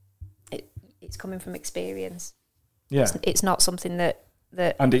coming from experience. Yeah, it's not something that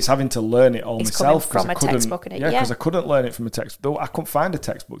and it's having to learn it all myself from a textbook. Because I couldn't learn it from a textbook. Though I couldn't find a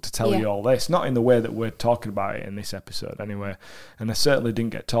textbook to tell you all this, not in the way that we're talking about it in this episode, anyway. And I certainly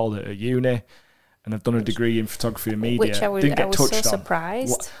didn't get told it at uni. And I've done a degree in photography and media. Which I was so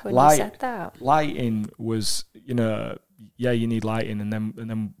surprised when you said that. Lighting was, you know, you need lighting, and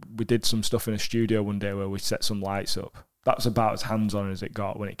then we did some stuff in a studio one day where we set some lights up. That was about as hands-on as it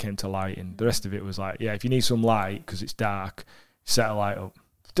got when it came to lighting. The rest of it was like, if you need some light because it's dark, set a light up.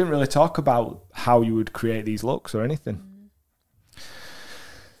 Didn't really talk about how you would create these looks or anything.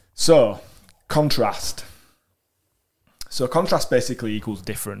 So, contrast. So contrast basically equals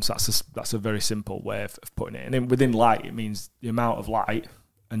difference. That's a very simple way of putting it. And then within light, it means the amount of light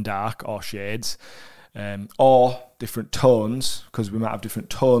and dark or shades, or different tones, because we might have different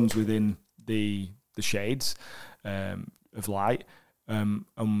tones within the shades of light.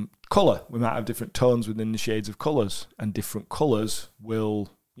 Colour, we might have different tones within the shades of colours, and different colours will,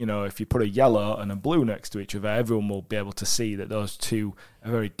 you know, if you put a yellow and a blue next to each other, everyone will be able to see that those two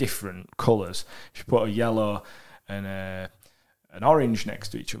are very different colours. If you put a yellow and an orange next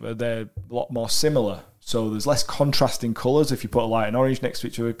to each other, they're a lot more similar. So there's less contrasting colours. If you put a light and orange next to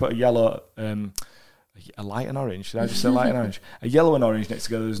each other, you put a yellow, a light and orange. Did I just say light and orange? A yellow and orange next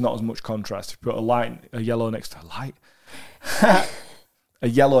together, there's not as much contrast. If you put a yellow next to a light, a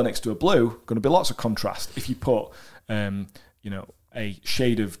yellow next to a blue, going to be lots of contrast. If you put,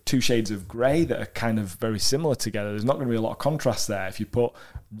 two shades of grey that are kind of very similar together. There's not going to be a lot of contrast there. If you put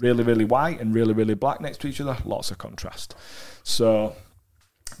really, really white and really, really black next to each other, lots of contrast. So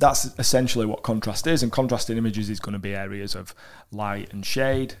that's essentially what contrast is. And contrast in images is going to be areas of light and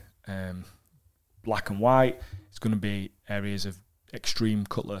shade, black and white. It's going to be areas of extreme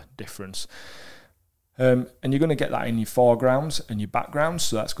colour difference. And you're going to get that in your foregrounds and your backgrounds.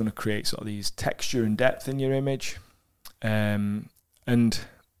 So that's going to create sort of these texture and depth in your image. And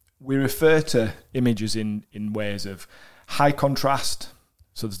we refer to images in ways of high contrast.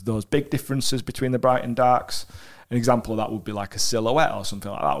 So there's those big differences between the bright and darks. An example of that would be like a silhouette or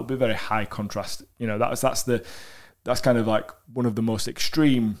something like that. Would be very high contrast. You know, that's kind of like one of the most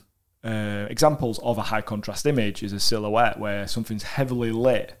extreme examples of a high contrast image is a silhouette where something's heavily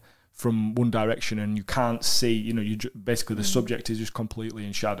lit from one direction and you can't see. You know, basically the subject is just completely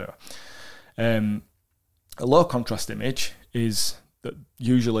in shadow. A low contrast image is that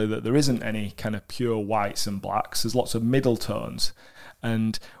usually that there isn't any kind of pure whites and blacks. There's lots of middle tones.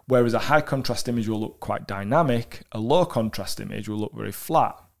 And whereas a high contrast image will look quite dynamic, a low contrast image will look very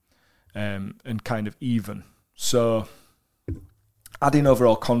flat and kind of even. So adding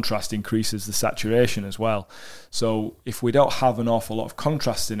overall contrast increases the saturation as well. So if we don't have an awful lot of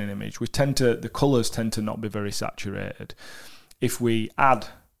contrast in an image, the colours tend to not be very saturated. If we add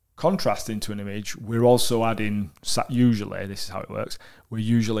contrast into an image, we're also adding, usually, this is how it works, we're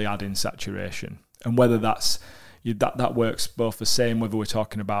usually adding saturation. And whether that works both the same, whether we're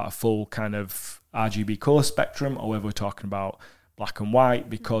talking about a full kind of RGB colour spectrum or whether we're talking about black and white,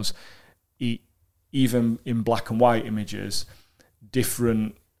 because even in black and white images,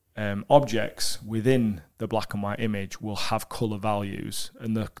 different objects within the black and white image will have colour values.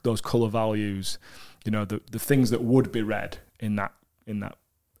 And those colour values, you know, the things that would be red in that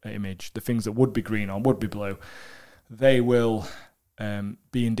image, the things that would be green or would be blue, they will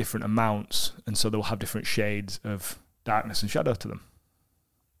be in different amounts, and so they'll have different shades of darkness and shadow to them.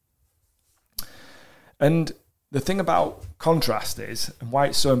 And the thing about contrast is, and why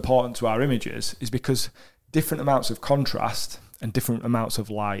it's so important to our images, is because different amounts of contrast and different amounts of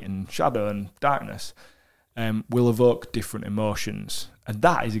light and shadow and darkness will evoke different emotions. And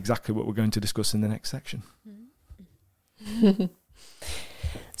that is exactly what we're going to discuss in the next section.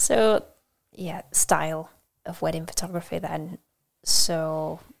 So, yeah, style of wedding photography then.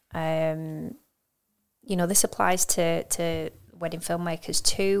 So, this applies to wedding filmmakers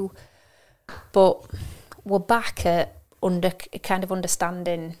too, but we're back at kind of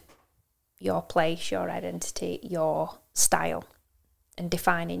understanding your place, your identity, your style, and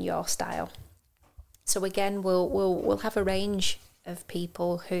defining your style. So again, we'll have a range of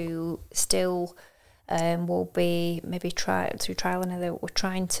people who still will be maybe through trial and error. We're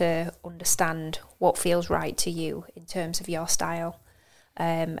trying to understand what feels right to you in terms of your style,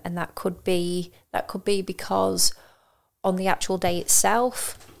 and that could be because on the actual day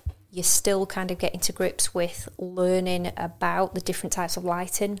itself, you're still kind of getting to grips with learning about the different types of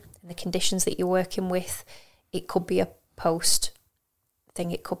lighting and the conditions that you're working with. It could be a post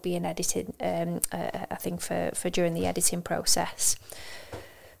thing, it could be an editing I think for during the editing process.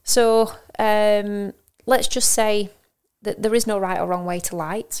 So let's just say that there is no right or wrong way to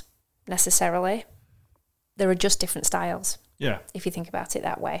light necessarily. There are just different styles. Yeah. If you think about it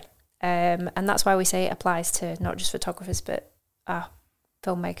that way. And that's why we say it applies to not just photographers but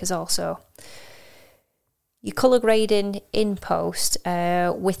filmmakers also. Your colour grading in post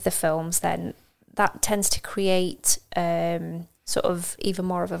with the films, then that tends to create sort of even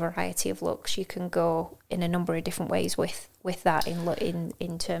more of a variety of looks. You can go in a number of different ways with that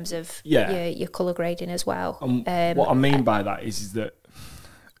in terms of your colour grading as well. What I mean by that is that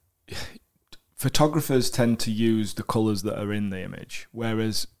photographers tend to use the colours that are in the image,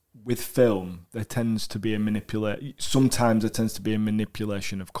 whereas with film, there tends to be sometimes there tends to be a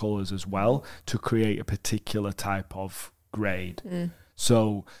manipulation of colours as well to create a particular type of grade.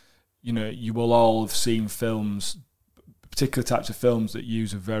 So, you will all have seen films, particular types of films that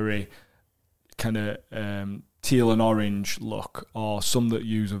use a very kind of teal and orange look, or some that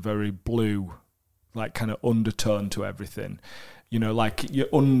use a very blue, like kind of undertone to everything. Like you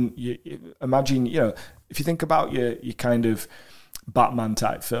imagine, if you think about your kind of Batman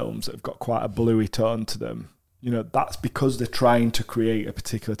type films that have got quite a bluey tone to them, that's because they're trying to create a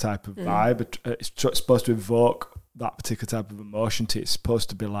particular type of vibe. It's supposed to evoke that particular type of emotion to it. It's supposed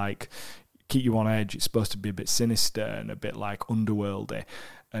to be like keep you on edge. It's supposed to be a bit sinister and a bit like underworldy,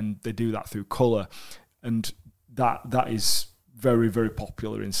 and they do that through colour, and that is very, very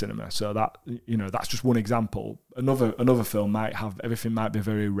popular in cinema. So that that's just one example. Another film everything might be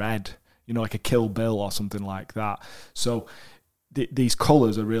very red, like a Kill Bill or something like that. So these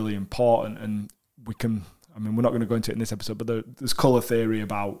colours are really important, and we're not going to go into it in this episode, but there's colour theory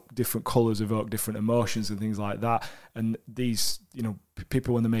about different colours evoke different emotions and things like that. And these,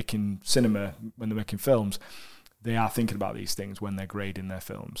 people, when they're making cinema, when they're making films, they are thinking about these things when they're grading their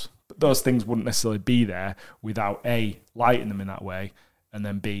films. But those things wouldn't necessarily be there without A, lighting them in that way, and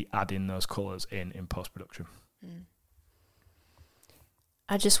then B, adding those colours in post-production.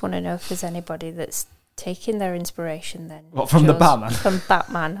 I just want to know if there's anybody that's taking their inspiration then. What, from the Batman? From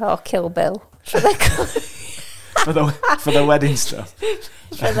Batman or Kill Bill. For the wedding stuff.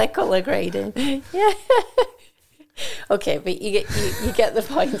 For their colour grading. Yeah. Okay, but you get the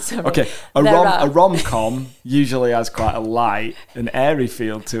point. Sorry. Okay, a rom-com usually has quite a light and airy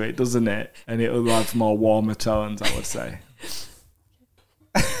feel to it, doesn't it? And it'll have more warmer tones, I would say.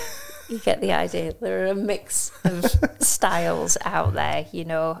 You get the idea. There are a mix of styles out there,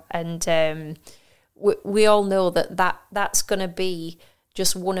 and we all know that's going to be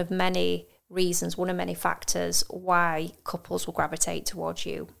just one of many reasons, one of many factors why couples will gravitate towards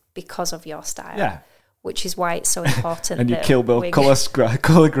you because of your style. Yeah. Which is why it's so important. And you Kill Bill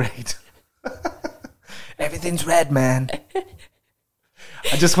colour grade. Everything's red, man.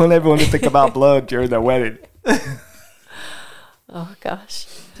 I just want everyone to think about blood during their wedding. Oh, gosh.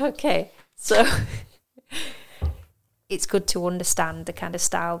 Okay. So it's good to understand the kind of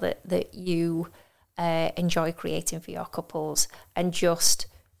style that you enjoy creating for your couples, and just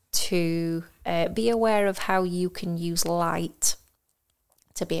to be aware of how you can use light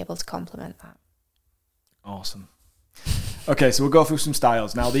to be able to complement that. Awesome. Okay, so we'll go through some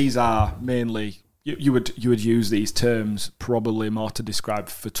styles. Now, these are mainly... You would use these terms probably more to describe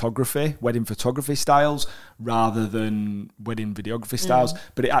photography, wedding photography styles, rather than wedding videography styles.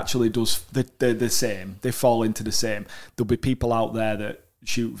 But it actually does, they're the same. They fall into the same. There'll be people out there that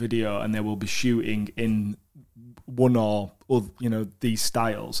shoot video, and they will be shooting in one or these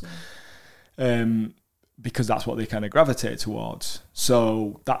styles, because that's what they kind of gravitate towards.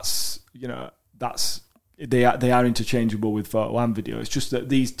 So they are interchangeable with photo and video. It's just that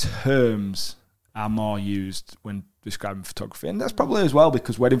these terms are more used when describing photography. And that's probably as well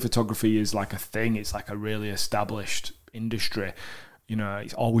because wedding photography is like a thing. It's like a really established industry.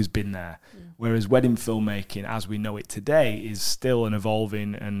 It's always been there. Whereas wedding filmmaking, as we know it today, is still an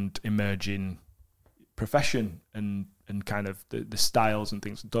evolving and emerging profession, and kind of the styles and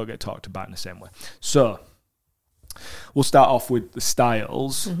things don't get talked about in the same way. So we'll start off with the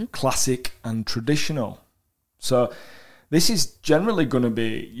styles, classic and traditional. So this is generally going to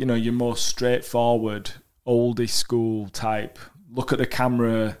be, your most straightforward, oldie school type, look at the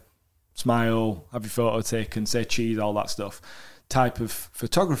camera, smile, have your photo taken, say cheese, all that stuff, type of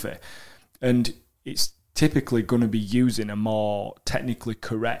photography. And it's typically going to be using a more technically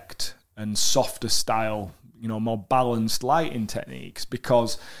correct and softer style, more balanced lighting techniques,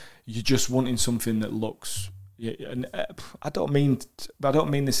 because you're just wanting something that looks... And I don't mean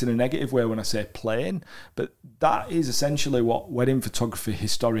this in a negative way when I say plain, but that is essentially what wedding photography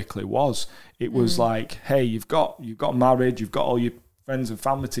historically was. It was like, hey, you've got married, you've got all your friends and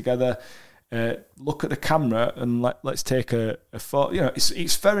family together. Look at the camera and let's take a photo.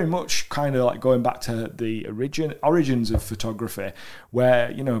 It's very much kind of like going back to the origins of photography,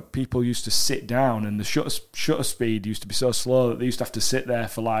 where people used to sit down, and the shutter speed used to be so slow that they used to have to sit there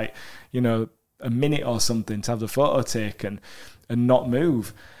for a minute or something to have the photo taken and not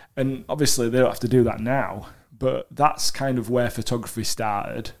move. And obviously they don't have to do that now, but that's kind of where photography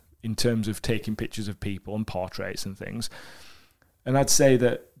started in terms of taking pictures of people and portraits and things. And I'd say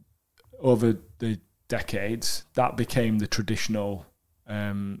that over the decades, that became the traditional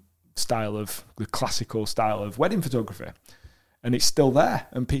the classical style of wedding photography. And it's still there,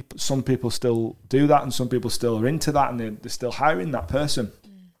 and some people still do that, and some people still are into that, and they're still hiring that person.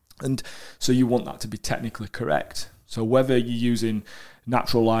 And so you want that to be technically correct. So whether you're using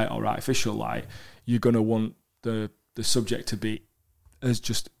natural light or artificial light, you're going to want the subject to be as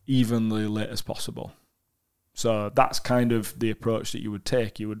just evenly lit as possible. So that's kind of the approach that you would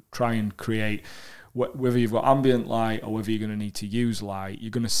take. You would try and create, whether you've got ambient light or whether you're going to need to use light,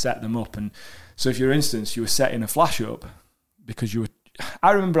 you're going to set them up. And so if, for instance, you were setting a flash up because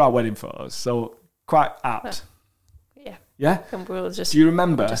I remember our wedding photos, so quite apt. Yeah? Do you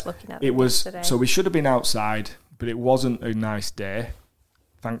remember? Just looking at it was today. So we should have been outside, but it wasn't a nice day.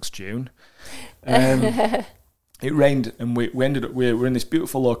 Thanks, June. It rained, and we ended up, we were in this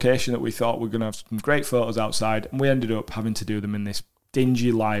beautiful location that we thought we were going to have some great photos outside, and we ended up having to do them in this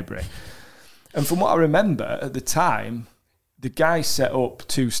dingy library. And from what I remember at the time, the guy set up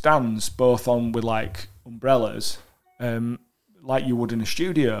 2 stands, both on with like umbrellas, like you would in a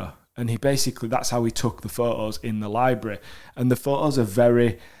studio. And that's how he took the photos in the library. And the photos are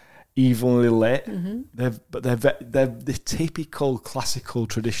very evenly lit. They're the typical classical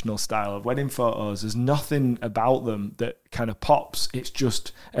traditional style of wedding photos. There's nothing about them that kind of pops. It's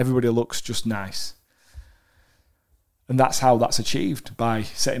just everybody looks just nice. And that's how that's achieved, by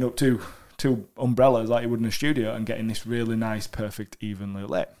setting up two umbrellas like you would in a studio and getting this really nice, perfect, evenly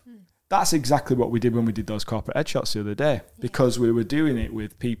lit. That's exactly what we did when we did those corporate headshots the other day, because we were doing it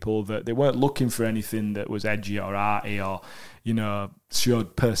with people that they weren't looking for anything that was edgy or arty or,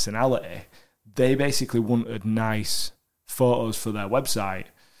 showed personality. They basically wanted nice photos for their website.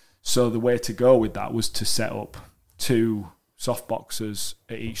 So the way to go with that was to set up 2 softboxes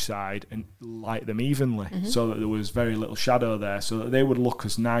at each side and light them evenly, so that there was very little shadow there, so that they would look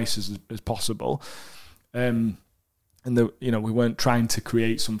as nice as possible. And we weren't trying to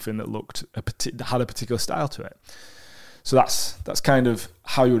create something that looked that had a particular style to it. So that's kind of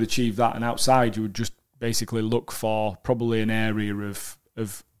how you would achieve that. And outside, you would just basically look for probably an area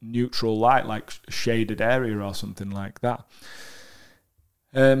of neutral light, like a shaded area or something like that.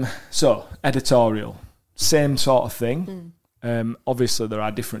 So editorial, same sort of thing. Obviously, there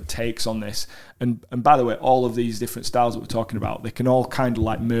are different takes on this, and by the way, all of these different styles that we're talking about, they can all kind of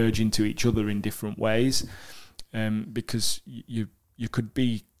like merge into each other in different ways. Because you could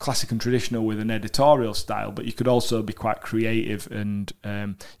be classic and traditional with an editorial style, but you could also be quite creative, and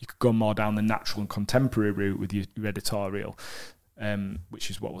you could go more down the natural and contemporary route with your editorial, which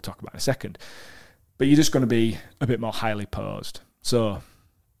is what we'll talk about in a second. But you're just going to be a bit more highly posed. So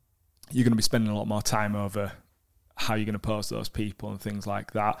you're going to be spending a lot more time over how you're going to pose those people and things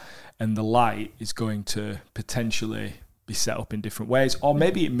like that. And the light is going to potentially be set up in different ways, or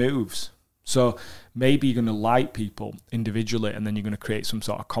maybe it moves. So maybe you're going to light people individually, and then you're going to create some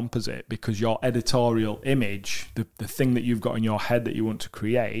sort of composite, because your editorial image, the thing that you've got in your head that you want to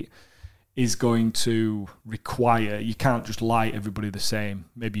create, is going to require, you can't just light everybody the same.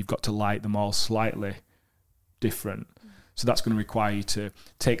 Maybe you've got to light them all slightly different. So that's going to require you to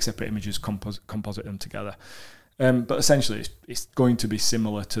take separate images, composite them together. But essentially, it's going to be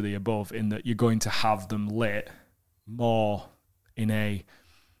similar to the above, in that you're going to have them lit more in a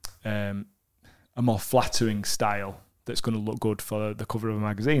more flattering style that's going to look good for the cover of a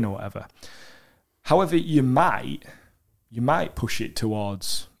magazine or whatever. However, you might push it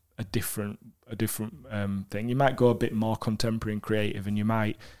towards a different thing. You might go a bit more contemporary and creative, and you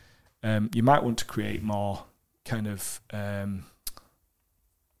might want to create more kind of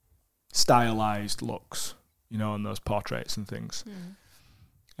stylized looks, on those portraits and things.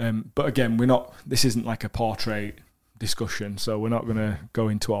 But again, this isn't like a portrait discussion, so we're not going to go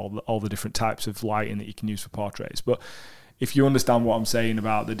into all the different types of lighting that you can use for portraits. But if you understand what I'm saying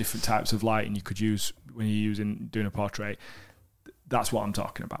about the different types of lighting you could use when you're doing a portrait, that's what I'm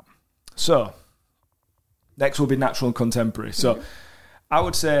talking about. So next will be natural and contemporary. So I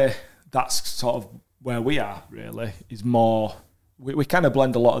would say that's sort of where we are, really, is more, we kind of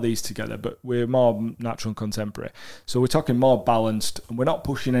blend a lot of these together, but we're more natural and contemporary. So we're talking more balanced, and we're not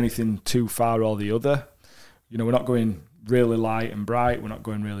pushing anything too far or the other. We're not going really light and bright. We're not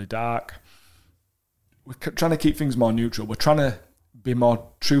going really dark. We're trying to keep things more neutral. We're trying to be more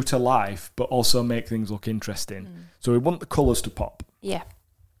true to life, but also make things look interesting. So we want the colours to pop. Yeah.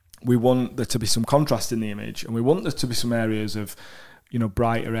 We want there to be some contrast in the image, and we want there to be some areas of,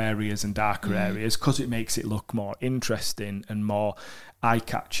 brighter areas and darker areas, because it makes it look more interesting and more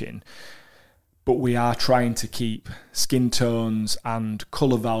eye-catching. But we are trying to keep skin tones and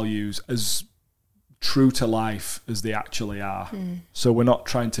colour values as true to life as they actually are. So we're not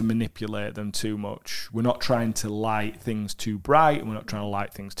trying to manipulate them too much. We're not trying to light things too bright, and we're not trying to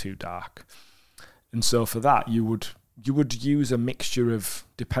light things too dark. And so for that, you would use a mixture of,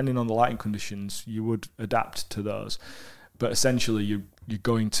 depending on the lighting conditions, you would adapt to those. But essentially, you're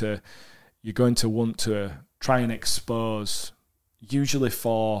going to want to try and expose, usually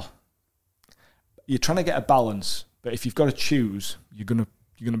you're trying to get a balance. But if you've got to choose, you're gonna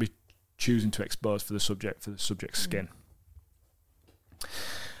be choosing to expose for the subject's skin.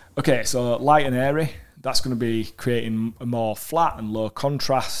 Okay, so light and airy, that's going to be creating a more flat and low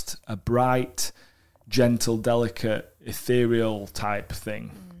contrast, a bright, gentle, delicate, ethereal type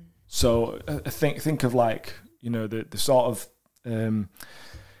thing. So think of like, the sort of,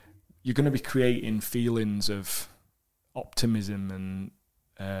 you're going to be creating feelings of optimism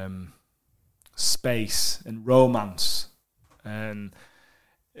and space and romance, and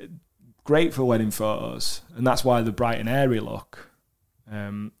great for wedding photos. And that's why the bright and airy look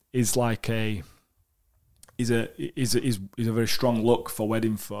is a very strong look for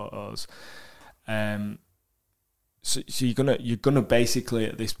wedding photos. So you're gonna basically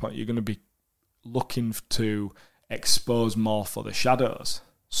at this point you're gonna be looking to expose more for the shadows.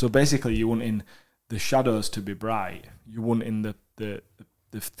 So basically, you're wanting the shadows to be bright. You're wanting the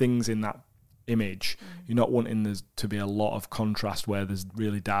things in that image. You're not wanting there to be a lot of contrast where there's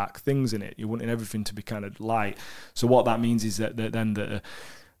really dark things in it. You're wanting everything to be kind of light. So what that means is that then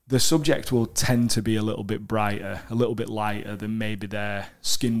the subject will tend to be a little bit brighter, a little bit lighter than maybe their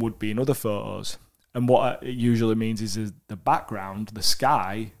skin would be in other photos. And what it usually means is the background, the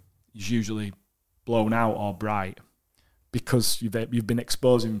sky, is usually blown out or bright because you've been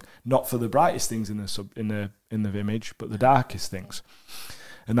exposing not for the brightest things in the image, but the darkest things.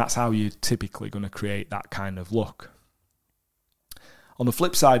 And that's how you're typically going to create that kind of look. On the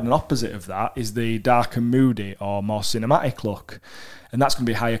flip side and opposite of that is the dark and moody or more cinematic look. And that's going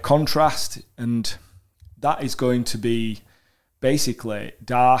to be higher contrast. And that is going to be basically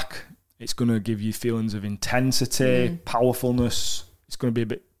dark. It's going to give you feelings of intensity, powerfulness. It's going to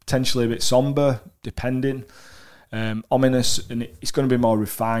be potentially a bit somber, depending. Ominous, and it's going to be more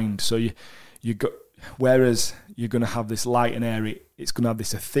refined. So you got, whereas you're going to have this light and airy, it's going to have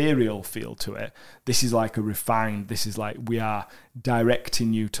this ethereal feel to it. This is like a refined. This is like we are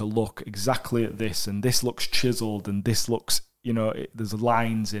directing you to look exactly at this, and this looks chiseled, and this looks, there's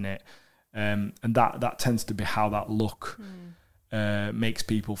lines in it, and that tends to be how that look makes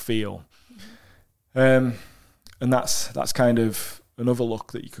people feel. And that's kind of another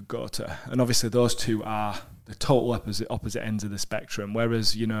look that you could go to. And obviously those two are the total opposite ends of the spectrum.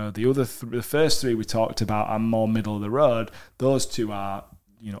 Whereas, the first three we talked about are more middle of the road. Those two are,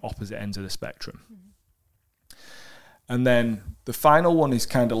 opposite ends of the spectrum. And then the final one is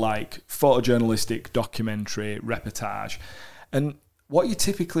kind of like photojournalistic, documentary, reportage. And what you're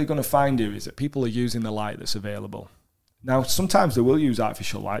typically going to find here is that people are using the light that's available. Now, sometimes they will use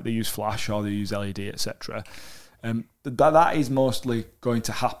artificial light. They use flash or they use LED, etc. That is mostly going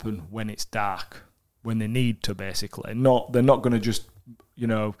to happen when it's dark, when they need to, basically. They're not going to just,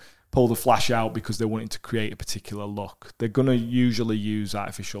 pull the flash out because they're wanting to create a particular look. They're going to usually use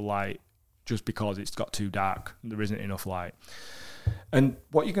artificial light just because it's got too dark and there isn't enough light. And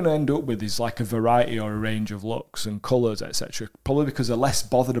what you're going to end up with is like a variety or a range of looks and colours, etc. Probably because they're less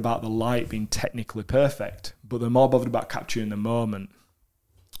bothered about the light being technically perfect, but they're more bothered about capturing the moment.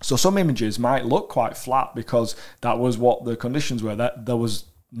 So some images might look quite flat because that was what the conditions were. That there was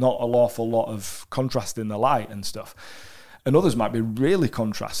not an awful lot of contrast in the light and stuff. And others might be really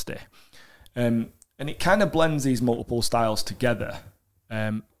contrasty. And it kind of blends these multiple styles together.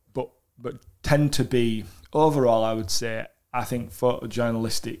 But tend to be, overall, I would say, I think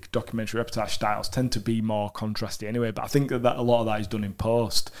photojournalistic documentary reportage styles tend to be more contrasty anyway. But I think that a lot of that is done in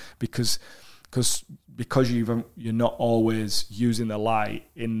post because you're not always using the light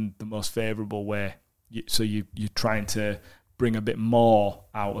in the most favourable way. So you're trying to bring a bit more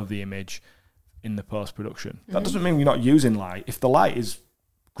out of the image in the post-production. That doesn't mean you're not using light. If the light is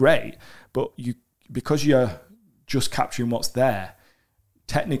great, but because you're just capturing what's there,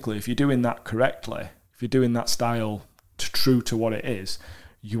 technically, if you're doing that correctly, if you're doing that style true to what it is,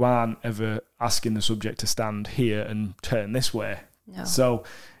 you aren't ever asking the subject to stand here and turn this way. No. So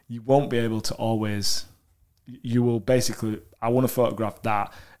you won't be able to always... You will basically... I want to photograph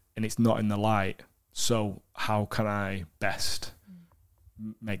that, and it's not in the light. So how can I best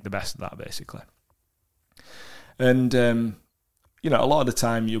make the best of that, basically? And a lot of the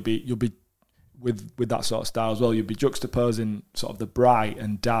time you'll be with that sort of style as well. You'll be juxtaposing sort of the bright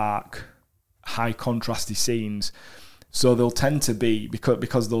and dark, high contrasty scenes. So they'll tend to be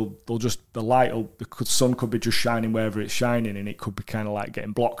because they'll just the light will, because sun could be just shining wherever it's shining, and it could be kind of like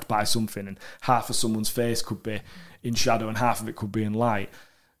getting blocked by something, and half of someone's face could be in shadow and half of it could be in light.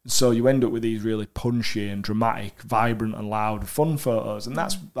 So you end up with these really punchy and dramatic, vibrant and loud, fun photos, and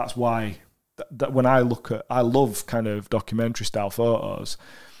that's why that when I love kind of documentary style photos,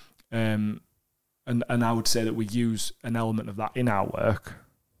 and I would say that we use an element of that in our work,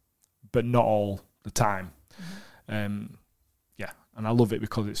 but not all the time. And I love it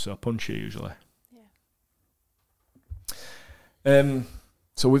because it's so punchy usually. Yeah.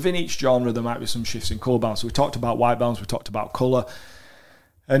 So within each genre, there might be some shifts in colour balance. So we talked about white balance, we talked about colour.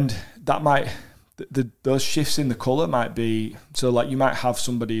 And that might, those shifts in the colour might be, so like you might have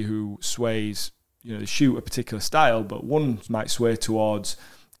somebody who sways, they shoot a particular style, but one might sway towards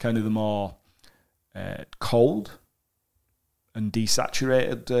kind of the more cold and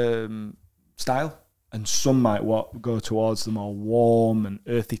desaturated style. And some might go towards the more warm and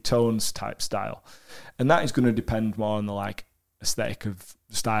earthy tones type style. And that is going to depend more on the like aesthetic of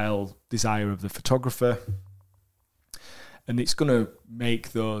style, desire of the photographer. And it's going to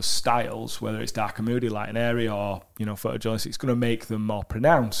make those styles, whether it's dark and moody, light and airy, or, photojournalistic, it's going to make them more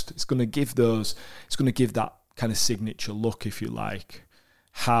pronounced. It's going to give that kind of signature look, if you like,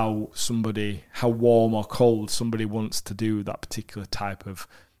 how warm or cold somebody wants to do that particular type of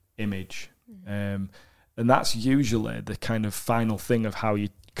image. And that's usually the kind of final thing of how you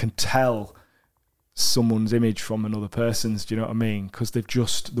can tell someone's image from another person's. Do you know what I mean? Because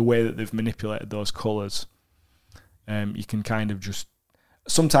the way that they've manipulated those colours, you can kind of just,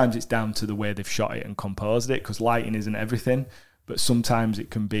 sometimes it's down to the way they've shot it and composed it, because lighting isn't everything, but sometimes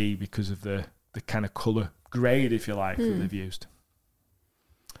it can be because of the kind of colour grade, if you like, that they've used.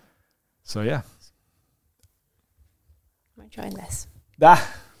 So yeah. I'm enjoying this. Because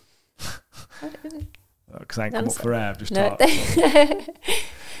I ain't come up for air, I've just talked.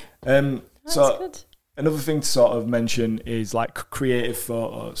 So good. Another thing to sort of mention is like creative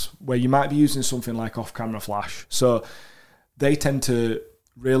photos, where you might be using something like off-camera flash. So they tend to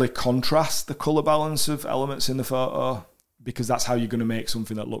really contrast the colour balance of elements in the photo, because that's how you're going to make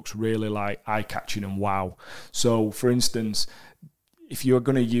something that looks really like eye-catching and wow. So for instance, if you're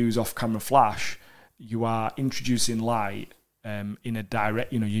going to use off-camera flash, you are introducing light in a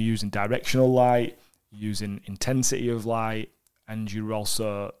direct, you're using directional light, using intensity of light, and you're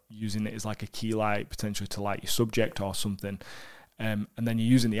also using it as like a key light, potentially to light your subject or something. And then you're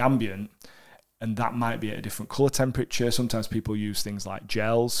using the ambient, and that might be at a different colour temperature. Sometimes people use things like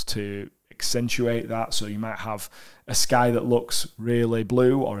gels to accentuate that. So you might have a sky that looks really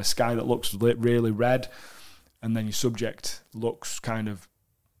blue or a sky that looks really red, and then your subject looks kind of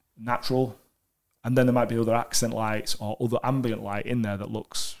natural. And then there might be other accent lights or other ambient light in there that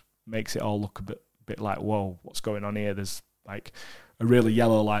makes it all look a bit like, whoa, what's going on here? There's like a really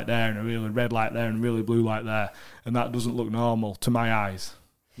yellow light there and a really red light there and a really blue light there, and that doesn't look normal to my eyes.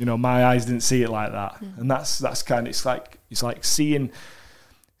 My eyes didn't see it like that. And that's kind of, it's like seeing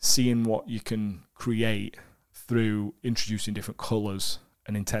what you can create through introducing different colours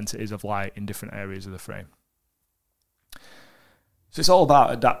and intensities of light in different areas of the frame. So it's all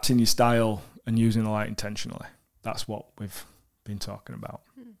about adapting your style and using the light intentionally. That's what we've been talking about.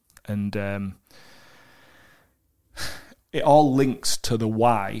 And it all links to the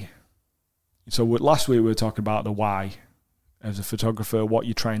why. So last week we were talking about the why as a photographer, what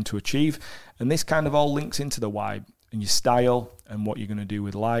you're trying to achieve. And this kind of all links into the why and your style and what you're going to do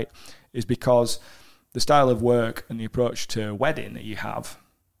with light, is because the style of work and the approach to a wedding that you have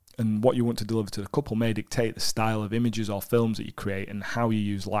and what you want to deliver to the couple may dictate the style of images or films that you create and how you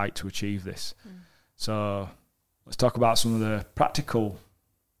use light to achieve this. So let's talk about some of the practical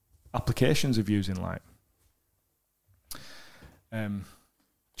applications of using light. Do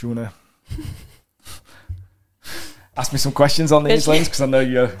you want to ask me some questions on these, Linz? Because I know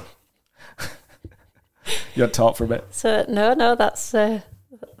you're taught for a bit. So no, that's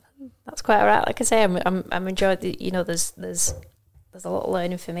quite all right. Like I say, I'm enjoying the, there's a lot of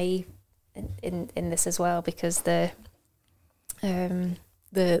learning for me in this as well, because the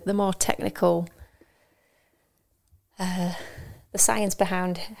more technical, the science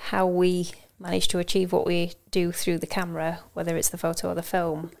behind how we manage to achieve what we do through the camera, whether it's the photo or the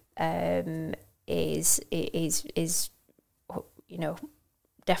film, is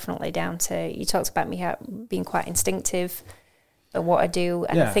definitely down to, you talked about me being quite instinctive at what I do,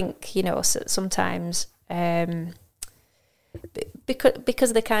 and I think sometimes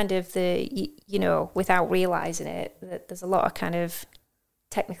because the kind of without realizing it, that there's a lot of kind of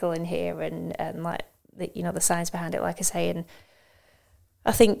technical in here and like the science behind it, like I say, and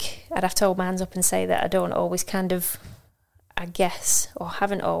I think I'd have to hold my hands up and say that I don't always kind of, I guess, or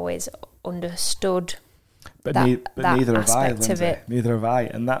haven't always understood neither have I, Lindsay. Neither have I,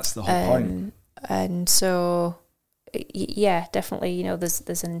 and that's the whole point. And so, yeah, definitely,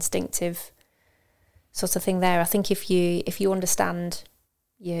 there's an instinctive sort of thing there. I think if you understand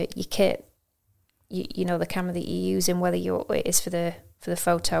your kit, the camera that you're using, whether it is for the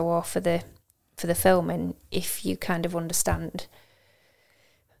photo or for the film, and if you kind of understand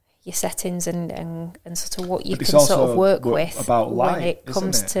your settings and sort of what you can sort of work with about light, when it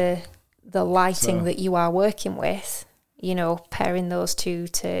comes to the lighting that you are working with, pairing those two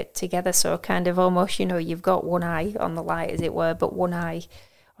together. So kind of almost, you've got one eye on the light, as it were, but one eye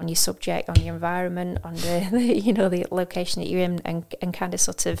on your subject, on your environment, on the location that you're in, and kind of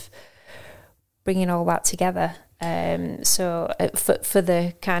sort of bringing all that together. So for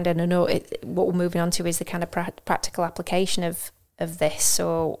the kind of, what we're moving on to is the kind of practical application of this.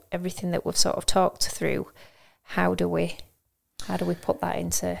 So everything that we've sort of talked through, how do we put that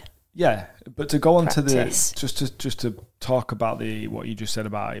into? Yeah, but to go on practice. To just to talk about what you just said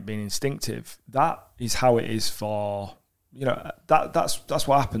about it being instinctive, that is how it is for that's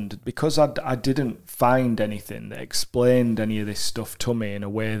what happened, because I didn't find anything that explained any of this stuff to me in a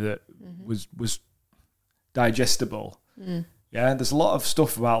way that was digestible. Yeah, there's a lot of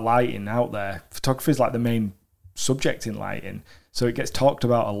stuff about lighting out there. Photography is like the main subject in lighting, so it gets talked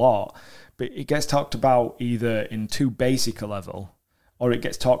about a lot, but it gets talked about either in too basic a level or it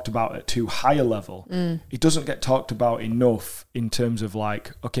gets talked about at too high a level. It doesn't get talked about enough in terms of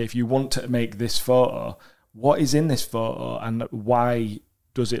like, okay, if you want to make this photo, what is in this photo and why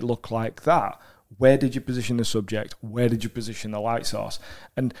does it look like that? Where did you position the subject? Where did you position the light source?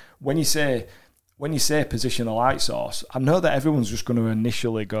 And when you say position the light source, I know that everyone's just going to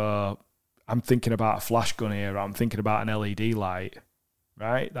initially go, I'm thinking about a flash gun here, or I'm thinking about an LED light,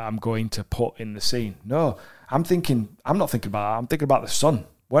 right, that I'm going to put in the scene. No, I'm not thinking about that. I'm thinking about the sun.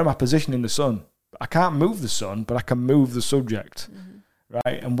 Where am I positioning the sun? I can't move the sun, but I can move the subject,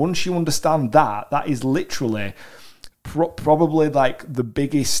 right? And once you understand that is literally probably like the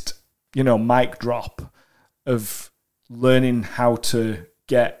biggest, mic drop of learning how to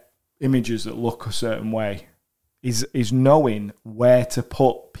get images that look a certain way, is knowing where to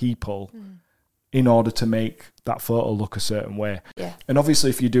put people in order to make that photo look a certain way. Yeah. And obviously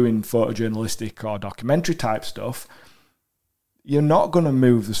if you're doing photojournalistic or documentary type stuff, you're not going to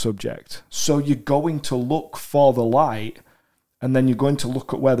move the subject. So you're going to look for the light, and then you're going to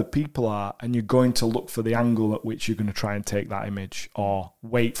look at where the people are, and you're going to look for the angle at which you're going to try and take that image, or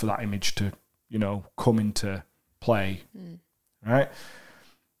wait for that image to, come into play. Right?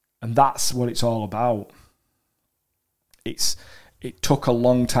 And that's what it's all about. It took a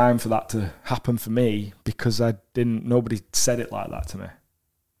long time for that to happen for me, because nobody said it like that to me.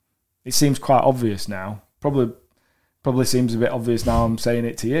 It seems quite obvious now. Probably seems a bit obvious now I'm saying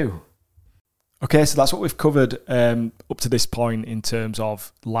it to you. Okay, so that's what we've covered up to this point in terms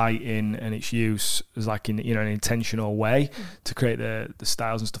of lighting and its use as like in an intentional way to create the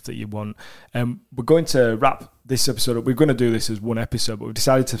styles and stuff that you want. We're going to wrap this episode up. We're going to do this as one episode, but we've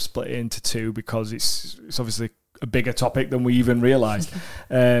decided to split it into two because it's obviously a bigger topic than we even realised,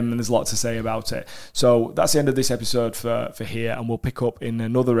 and there's a lot to say about it. So that's the end of this episode for here, and we'll pick up in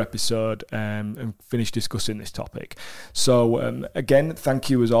another episode and finish discussing this topic. So again, thank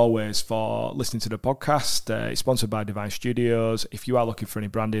you as always for listening to the podcast. It's sponsored by Divine Studios. If you are looking for any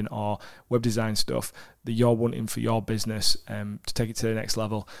branding or web design stuff that you're wanting for your business to take it to the next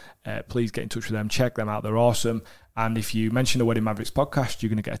level, please get in touch with them. Check them out, they're awesome. And if you mention the Wedding Mavericks podcast, you're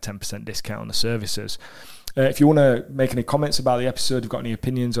going to get a 10% discount on the services. If you want to make any comments about the episode, you've got any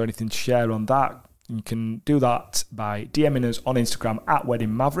opinions or anything to share on that, you can do that by DMing us on Instagram at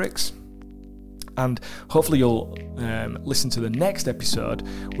Wedding Mavericks. And hopefully you'll listen to the next episode,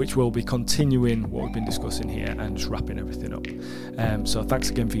 which will be continuing what we've been discussing here and just wrapping everything up. So thanks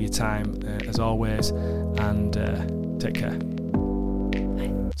again for your time, as always, and take care.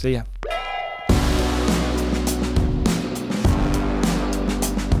 See ya.